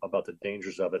them know about the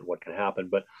dangers of it and what can happen.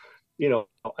 But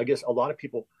I guess a lot of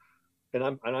people, and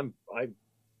I'm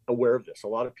aware of this, a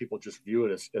lot of people just view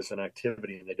it as an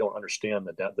activity, and they don't understand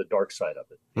the dark side of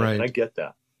it. Right. And I get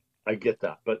that.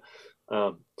 But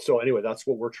so anyway, that's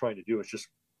what we're trying to do, is just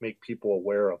make people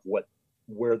aware of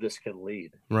where this can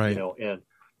lead, right? And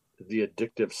the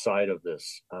addictive side of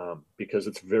this, because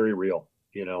it's very real,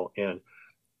 and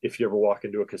if you ever walk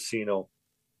into a casino,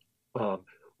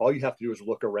 all you have to do is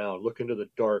look around, look into the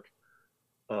dark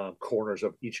corners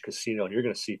of each casino, and you're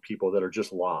going to see people that are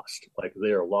just lost, like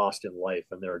they are lost in life,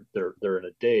 and they're in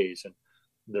a daze, and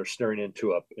they're staring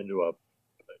into a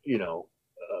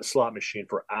slot machine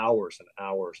for hours and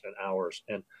hours and hours,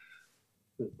 and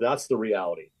that's the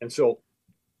reality. And so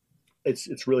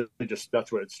it's really just,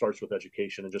 that's what it starts with,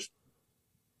 education and just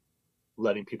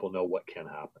letting people know what can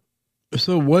happen.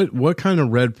 So what kind of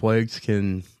red flags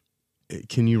can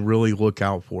you really look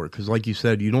out for? Because like you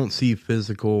said, you don't see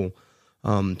physical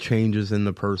changes in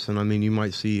the person. I mean, you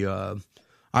might see, I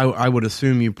would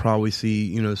assume you probably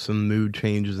see, some mood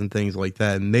changes and things like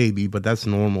that, maybe, but that's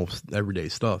normal everyday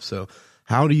stuff. So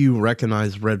how do you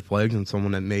recognize red flags in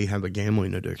someone that may have a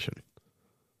gambling addiction?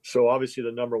 So obviously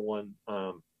the number one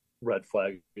red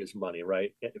flag is money,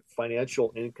 right?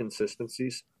 Financial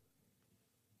inconsistencies,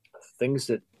 things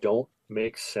that don't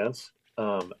make sense,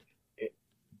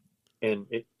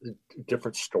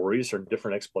 different stories or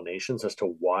different explanations as to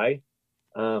why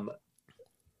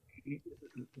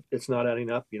it's not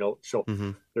adding up, So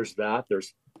there's that.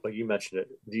 There's, like you mentioned it,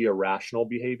 the irrational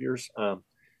behaviors.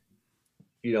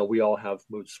 We all have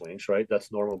mood swings, right?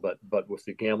 That's normal. But with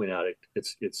the gambling addict,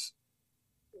 it's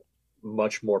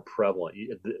much more prevalent.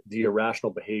 The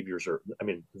irrational behaviors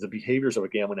the behaviors of a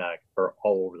gambling addict are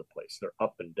all over the place. They're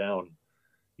up and down.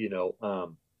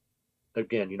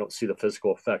 Again, you don't see the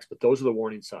physical effects, but those are the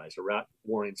warning signs.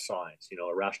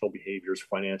 Irrational behaviors,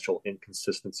 financial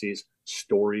inconsistencies,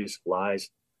 stories, lies,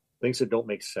 things that don't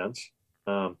make sense,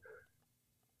 and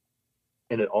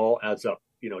it all adds up.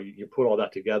 You put all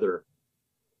that together,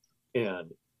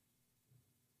 and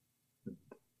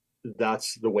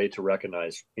that's the way to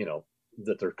recognize,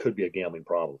 that there could be a gambling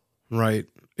problem. Right.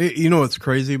 What's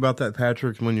crazy about that,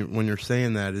 Patrick, when you're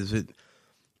saying that, is it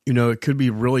could be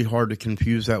really hard to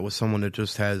confuse that with someone that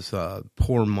just has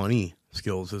poor money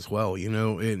skills as well,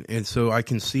 and so I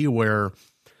can see where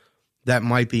that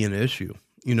might be an issue,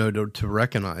 to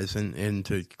recognize and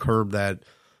to curb that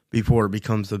before it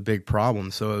becomes a big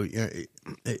problem. So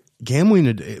gambling,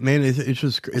 man,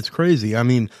 it's crazy. I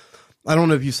mean, I don't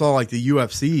know if you saw, like, the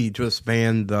UFC just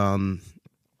banned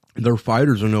their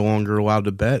fighters are no longer allowed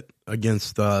to bet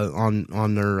against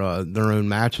on their own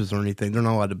matches or anything. They're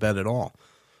not allowed to bet at all.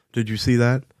 Did you see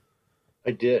that?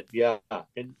 I did, yeah.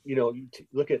 And you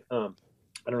look at I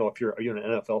don't know if are you an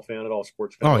NFL fan at all,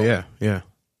 sports fan? Oh yeah.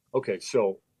 Okay,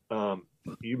 so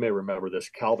you may remember this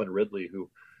Calvin Ridley, who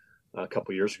a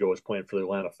couple of years ago was playing for the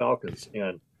Atlanta Falcons,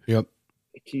 and yep,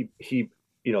 he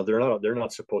they're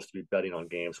not supposed to be betting on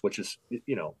games, which is the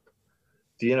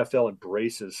NFL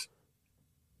embraces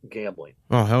gambling.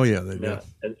 Oh hell yeah, they do.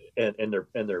 And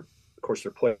they're of course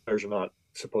their players are not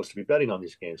supposed to be betting on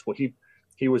these games. Well,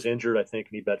 he was injured, I think,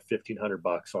 and he bet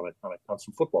 $1,500 on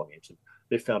some football games, and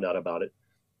they found out about it.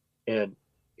 And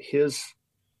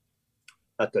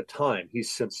at the time, he's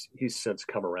since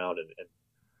come around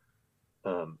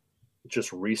and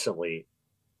just recently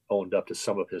owned up to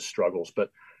some of his struggles.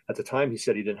 But at the time, he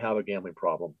said he didn't have a gambling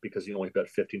problem because he only bet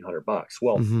 $1,500.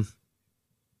 Well,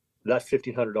 that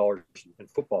 $1,500 in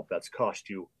football bets cost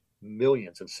you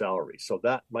millions in salaries, so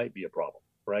that might be a problem.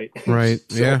 right? Right.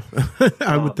 So, yeah.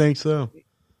 I would think so.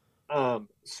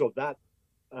 So that,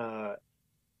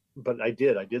 but I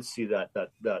did see that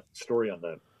story on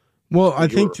the, Well,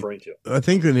 that you were referring to. I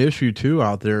think an issue too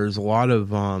out there is a lot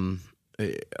of,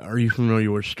 are you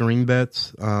familiar with string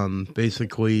bets?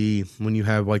 Basically when you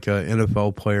have like a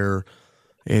NFL player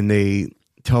and they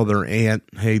tell their aunt,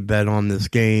 hey, bet on this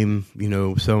game, you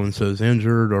know, so-and-so's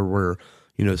injured, or where,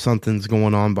 you know, something's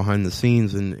going on behind the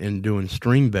scenes, and doing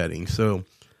string betting. So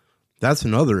that's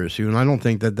another issue. And I don't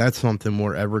think that that's something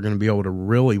we're ever going to be able to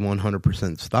really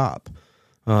 100% stop,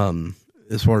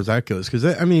 as far as that goes. Cause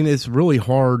I mean, it's really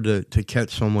hard to catch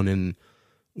someone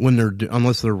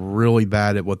unless they're really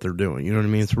bad at what they're doing. You know what I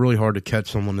mean? It's really hard to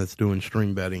catch someone that's doing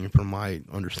string betting, from my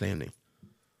understanding.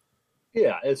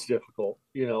 Yeah, it's difficult,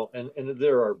 you know, and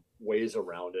there are ways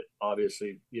around it.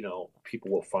 Obviously, you know,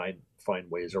 people will find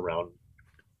ways around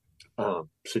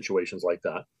situations like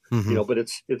that, Mm-hmm. you know, but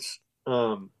it's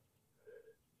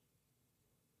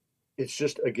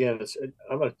just, again,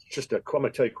 I'm gonna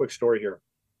tell you a quick story here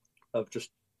of just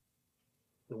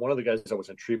one of the guys I was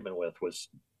in treatment with.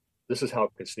 This is how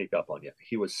it can sneak up on you.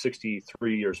 He was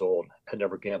 63 years old, had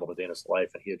never gambled a day in his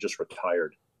life, and he had just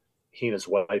retired. He and his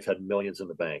wife had millions in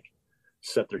the bank,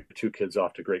 sent their 2 kids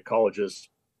off to great colleges,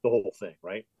 the whole thing,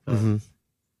 right? Mm-hmm.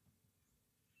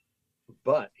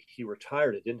 But he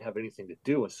retired. It didn't have anything to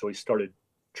do, and so he started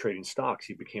trading stocks.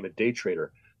 He became a day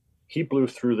trader. He blew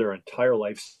through their entire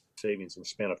life savings in the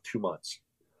span of 2 months,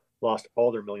 lost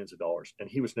all their millions of dollars, and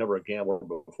he was never a gambler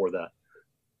before that.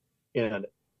 And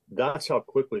that's how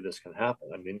quickly this can happen.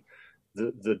 I mean,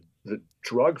 the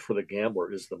drug for the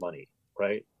gambler is the money,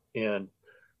 right? And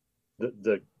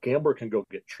the gambler can go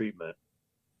get treatment,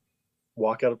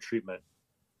 walk out of treatment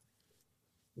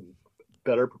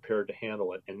better prepared to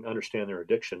handle it and understand their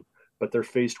addiction, but they're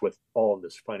faced with all of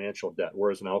this financial debt,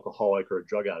 whereas an alcoholic or a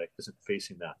drug addict isn't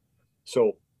facing that.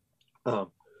 So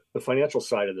the financial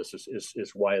side of this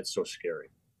is why it's so scary.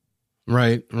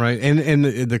 Right. And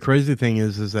the crazy thing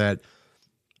is that,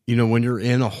 you know, when you're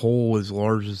in a hole as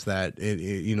large as that,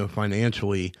 you know,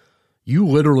 financially, you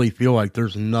literally feel like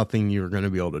there's nothing you're going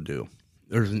to be able to do.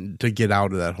 There's to get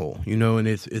out of that hole, you know, and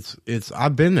it's,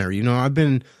 I've been there, you know, I've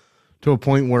been to a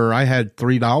point where I had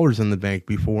 $3 in the bank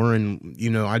before, and, you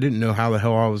know, I didn't know how the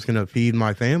hell I was going to feed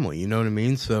my family. You know what I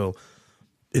mean? So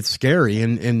it's scary.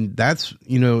 And that's,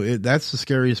 you know, that's the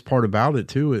scariest part about it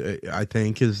too, I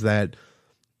think, is that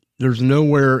there's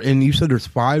nowhere, and you said there's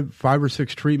five or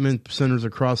six treatment centers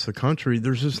across the country.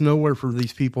 There's just nowhere for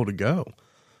these people to go.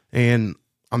 And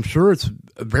I'm sure it's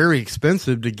very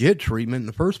expensive to get treatment in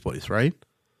the first place, right?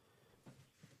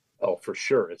 Oh, for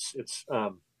sure. It's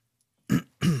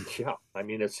yeah. I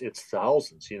mean, it's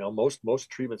thousands. You know, most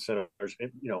treatment centers,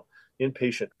 you know,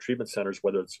 inpatient treatment centers,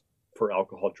 whether it's for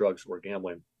alcohol, drugs, or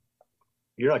gambling,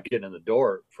 you're not getting in the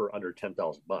door for under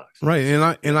 $10,000.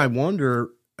 Right. And I wonder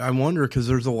because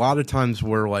there's a lot of times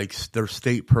where like there's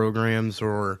state programs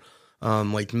or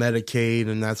like Medicaid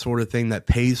and that sort of thing that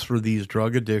pays for these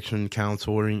drug addiction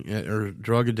counseling or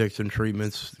drug addiction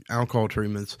treatments, alcohol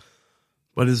treatments.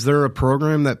 But is there a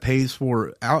program that pays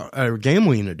for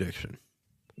gambling addiction?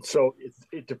 So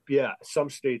yeah, some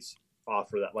states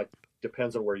offer that. Like,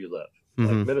 depends on where you live.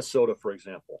 Mm-hmm. Like Minnesota, for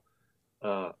example,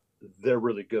 they're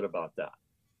really good about that.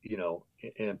 You know,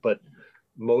 but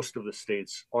most of the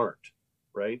states aren't,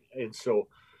 right? And so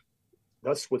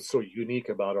that's what's so unique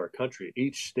about our country.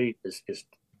 Each state is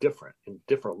different, and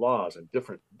different laws and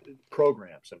different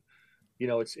programs, and you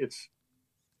know, it's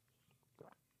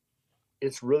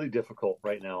really difficult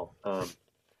right now.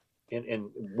 And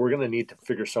we're going to need to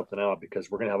figure something out,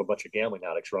 because we're going to have a bunch of gambling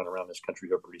addicts running around this country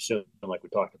here pretty soon, like we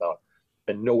talked about,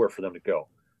 and nowhere for them to go,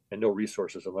 and no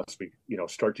resources unless we, you know,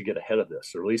 start to get ahead of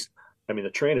this, or at least, I mean, the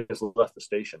train has left the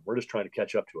station. We're just trying to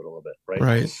catch up to it a little bit, right?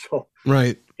 Right. So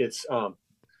right. It's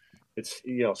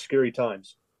you know, scary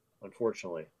times,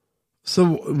 unfortunately. So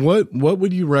what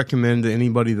would you recommend to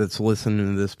anybody that's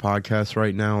listening to this podcast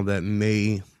right now that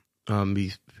may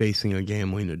be facing a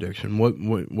gambling addiction?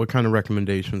 What kind of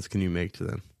recommendations can you make to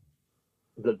them?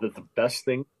 The best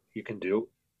thing you can do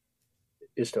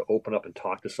is to open up and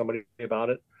talk to somebody about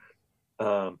it.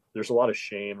 There's a lot of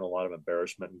shame and a lot of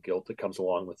embarrassment and guilt that comes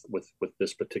along with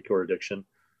this particular addiction.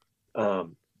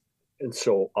 And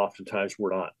so oftentimes we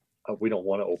don't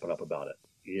want to open up about it.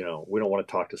 You know, we don't want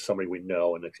to talk to somebody we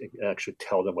know and actually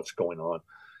tell them what's going on,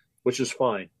 which is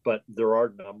fine. But there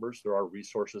are numbers, there are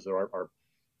resources, there are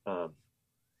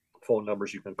phone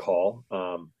numbers you can call.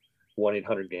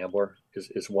 1-800-GAMBLER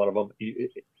is one of them.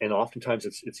 And oftentimes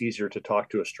it's easier to talk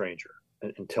to a stranger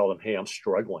and tell them, hey, I'm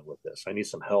struggling with this. I need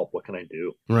some help. What can I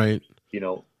do? Right. You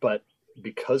know, but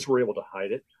because we're able to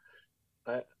hide it,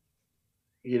 I,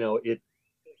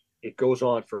 it goes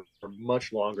on for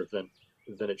much longer than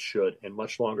it should, and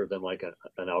much longer than like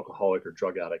an alcoholic or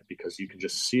drug addict, because you can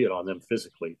just see it on them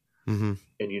physically, Mm-hmm.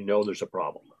 and there's a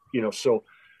problem. So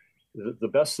the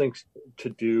best thing to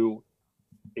do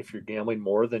if you're gambling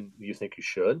more than you think you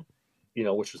should,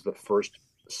 which is the first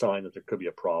sign that there could be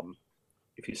a problem.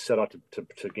 If you set out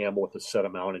to gamble with a set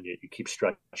amount and you keep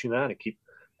stretching that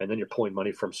and then you're pulling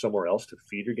money from somewhere else to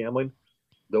feed your gambling,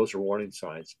 those are warning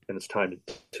signs, and it's time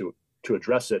to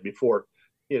address it before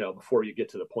you get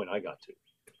to the point I got to.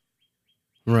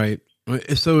 Right.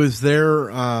 So is there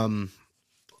a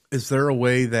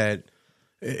way that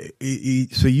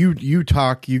so you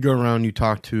go around, you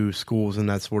talk to schools and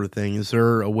that sort of thing. Is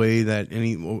there a way that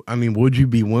would you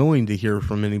be willing to hear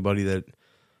from anybody that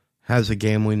has a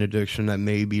gambling addiction that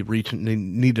may be they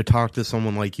need to talk to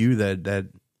someone like you that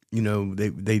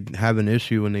they have an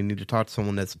issue and they need to talk to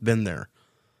someone that's been there?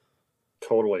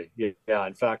 Totally. Yeah.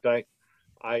 In fact, I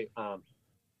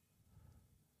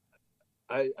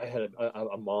had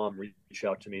a mom reach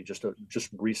out to me just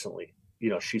recently.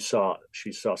 She saw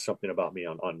something about me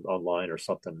on online or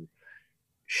something.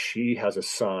 She has a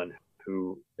son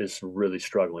who is really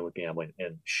struggling with gambling,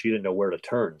 and she didn't know where to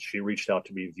turn. She reached out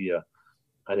to me via,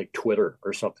 I think, Twitter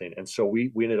or something. And so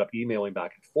we ended up emailing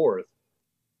back and forth,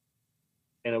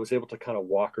 and I was able to kind of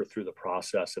walk her through the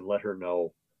process and let her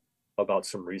know about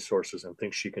some resources and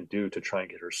things she can do to try and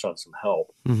get her son some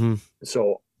help. Mm-hmm.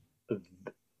 So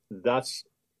that's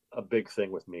a big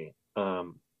thing with me.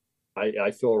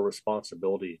 I feel a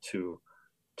responsibility to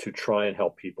try and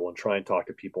help people and try and talk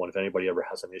to people. And if anybody ever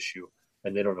has an issue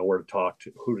and they don't know who to talk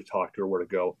to or where to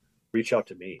go, reach out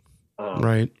to me.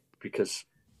 Right. Because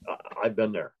I've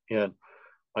been there and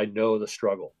I know the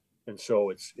struggle. And so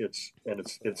it's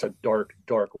a dark,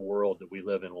 dark world that we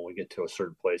live in when we get to a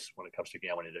certain place when it comes to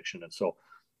gambling addiction. And so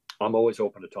I'm always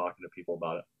open to talking to people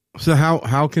about it. So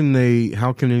how can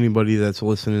anybody that's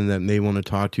listening that may want to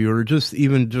talk to you, or just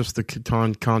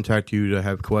to contact you to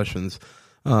have questions,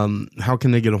 how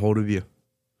can they get a hold of you?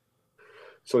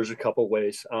 So there's a couple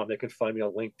ways. They can find me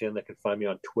on LinkedIn. They can find me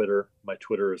on Twitter. My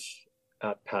Twitter is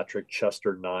at Patrick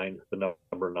Chester 9, the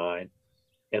number 9.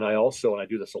 And I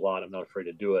do this a lot, I'm not afraid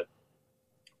to do it.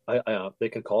 They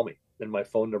can call me, and my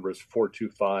phone number is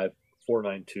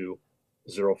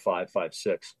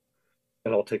 425-492-0556.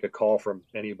 And I'll take a call from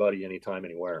anybody, anytime,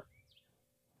 anywhere.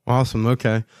 Awesome.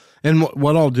 Okay. And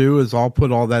what I'll do is I'll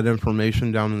put all that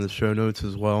information down in the show notes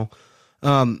as well.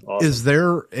 Awesome. Is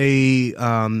there any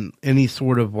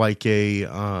sort of like a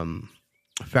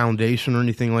foundation or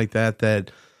anything like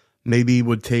that maybe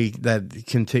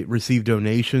receive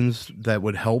donations that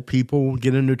would help people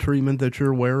get into treatment that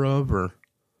you're aware of? Or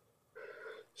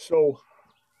so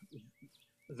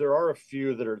there are a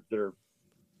few that are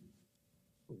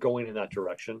going in that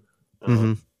direction,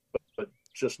 but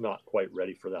just not quite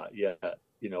ready for that yet,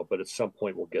 but at some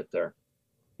point we'll get there,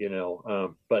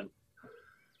 but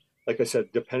like I said,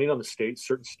 depending on the state,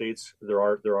 certain states, there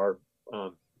are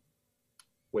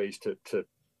ways to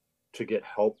get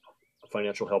help,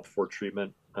 financial help for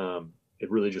treatment.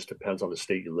 It really just depends on the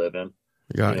state you live in.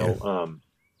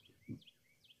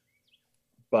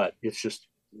 But it's just,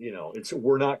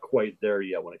 we're not quite there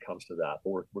yet when it comes to that,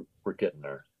 but we're getting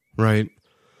there. Right.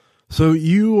 So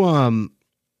you,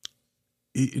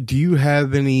 do you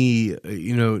have any,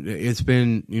 it's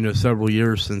been, several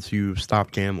years since you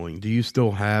stopped gambling. Do you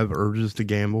still have urges to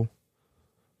gamble?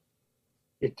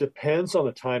 It depends on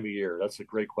the time of year. That's a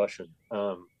great question.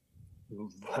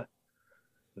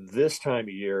 This time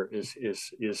of year is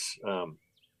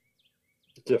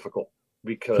difficult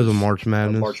because of March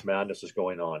Madness. March Madness is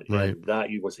going on. Right. And that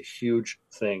was a huge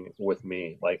thing with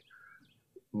me. Like,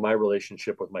 my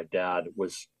relationship with my dad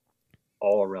was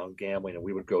all around gambling, and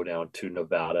we would go down to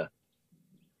Nevada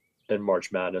during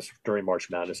March Madness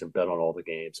and bet on all the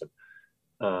games.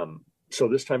 And so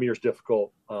this time of year is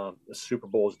difficult. The Super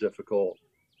Bowl is difficult,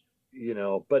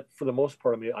 but for the most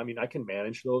part, I can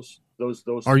manage those.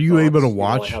 Are you able to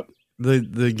watch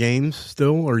the games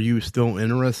still? Are you still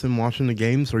interested in watching the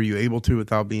games? Are you able to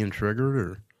without being triggered?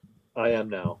 Or I am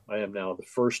now.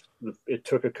 It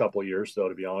took a couple years though,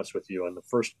 to be honest with you. And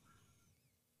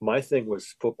my thing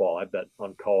was football. I bet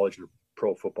on college and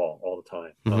pro football all the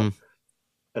time. Mm-hmm.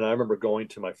 And I remember going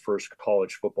to my first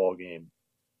college football game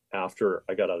after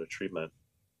I got out of treatment,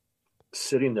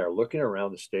 sitting there looking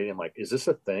around the stadium like, is this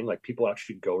a thing? Like, people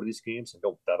actually go to these games and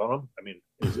don't bet on them? I mean,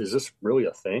 is this really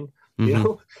a thing?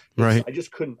 Mm-hmm. Right. I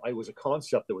just couldn't. It was a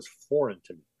concept that was foreign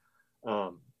to me.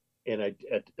 And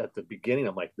at the beginning,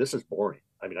 I'm like, this is boring.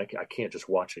 I mean, I can't just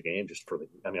watch a game just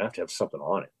I have to have something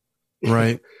on it.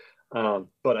 Right.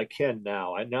 But I can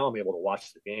now. Now I'm able to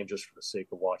watch the game just for the sake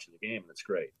of watching the game, and it's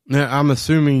great. Now, I'm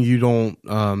assuming you don't,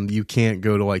 you can't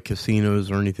go to like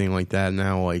casinos or anything like that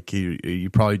now. Like you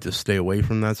probably just stay away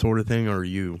from that sort of thing, or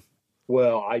you?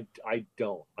 Well, I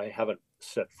don't. I haven't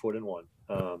set foot in one,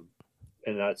 and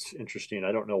that's interesting.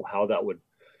 I don't know how that would.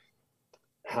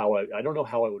 I don't know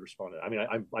how I would respond to that. I mean,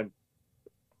 I'm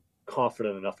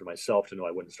confident enough in myself to know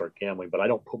I wouldn't start gambling, but I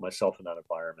don't put myself in that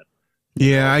environment.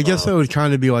 Yeah, I guess that would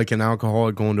kind of be like an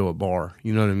alcoholic going to a bar.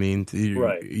 You know what I mean?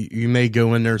 Right. You may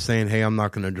go in there saying, "Hey, I'm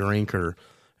not going to drink,"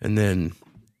 and then,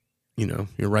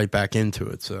 you're right back into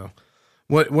it. So,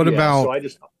 what about? So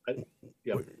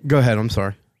Go ahead. I'm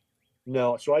sorry.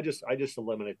 No, so I just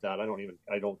eliminate that.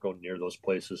 I don't go near those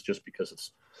places just because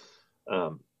it's,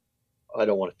 I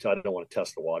don't want to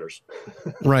test the waters.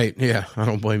 Right. Yeah. I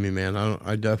don't blame you, man.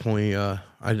 I definitely,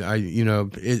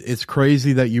 it's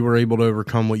crazy that you were able to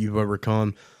overcome what you've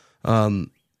overcome.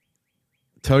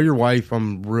 Tell your wife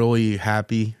I'm really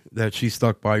happy that she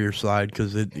stuck by your side.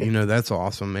 Cause that's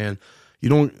awesome, man. You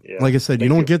don't, like I said, you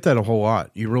don't get that a whole lot.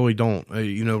 You really don't.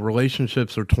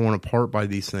 Relationships are torn apart by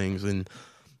these things.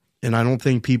 And I don't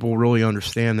think people really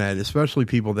understand that, especially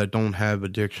people that don't have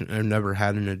addiction or never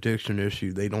had an addiction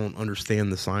issue. They don't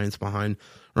understand the science behind,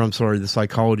 the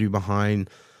psychology behind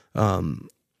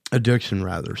addiction,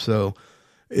 rather. So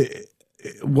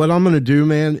what I'm going to do,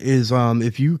 man, is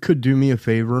if you could do me a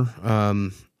favor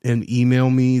and email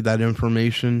me that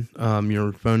information,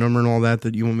 your phone number and all that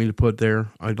you want me to put there,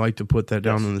 I'd like to put that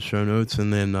down in the show notes.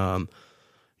 And then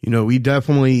we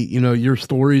definitely, your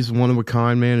story's one of a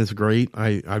kind, man. It's great.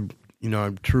 I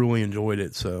truly enjoyed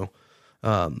it. So,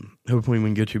 hopefully we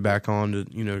can get you back on to,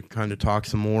 kind of talk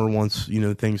some more once,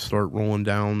 things start rolling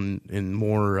down and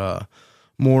more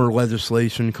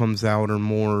legislation comes out or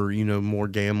more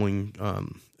gambling,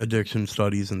 addiction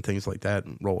studies and things like that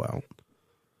roll out.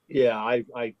 Yeah, I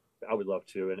would love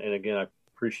to. And again, I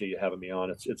appreciate you having me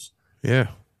on. It's yeah.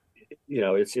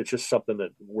 It's just something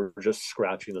that we're just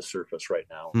scratching the surface right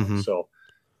now. Mm-hmm. So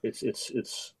it's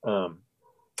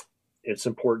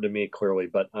important to me clearly,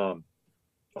 but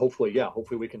hopefully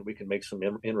we can make some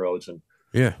inroads and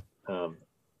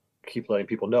keep letting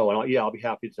people know. And I'll be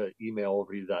happy to email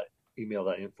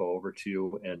that info over to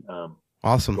you and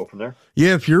awesome. Go from there.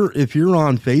 Yeah, if you're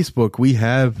on Facebook,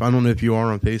 I don't know if you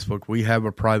are on Facebook, we have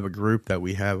a private group that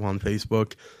we have on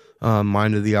Facebook.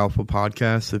 Mind of the Alpha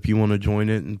podcast. If you want to join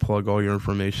it and plug all your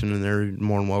information in there, you're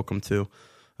more than welcome to.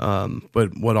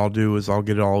 But what I'll do is I'll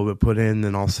get all of it put in,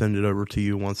 then I'll send it over to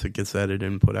you once it gets edited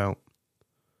and put out.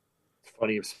 It's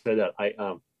funny you said that.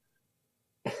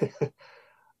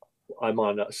 I'm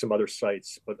on some other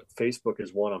sites, but Facebook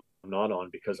is one I'm not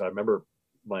on because I remember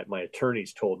my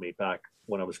attorneys told me back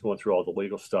when I was going through all the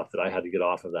legal stuff that I had to get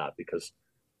off of that because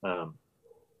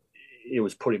it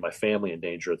was putting my family in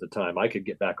danger at the time. I could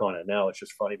get back on it now. It's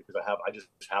just funny because I just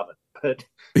haven't. But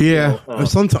yeah,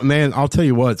 sometimes, man, I'll tell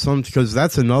you what, because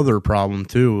that's another problem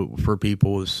too for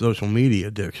people is social media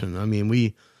addiction. I mean,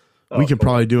 we could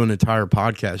probably do an entire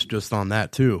podcast just on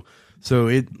that too.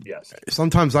 So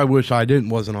sometimes I wish I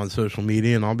wasn't on social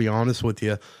media, and I'll be honest with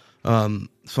you.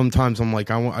 Sometimes I'm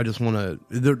like, I just want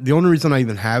to, the only reason I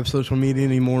even have social media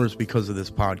anymore is because of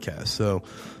this podcast. So,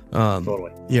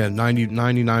 totally. Yeah,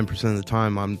 99% of the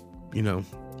time I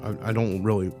don't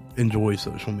really enjoy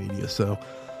social media. So,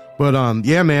 but,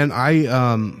 yeah, man,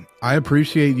 I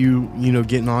appreciate you,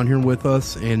 getting on here with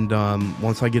us. And,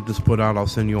 once I get this put out, I'll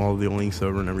send you all the links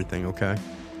over and everything. Okay.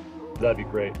 That'd be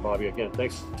great, Bobby. Again,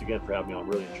 thanks again for having me on.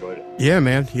 Really enjoyed it. Yeah,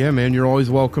 man. You're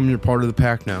always welcome. You're part of the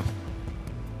pack now.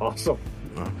 Awesome.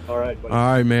 All right, buddy.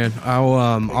 All right, man.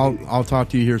 I'll talk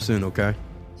to you here soon. Okay.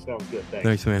 Sounds good.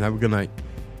 Thanks, man. Have a good night.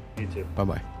 You too.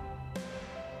 Bye-bye.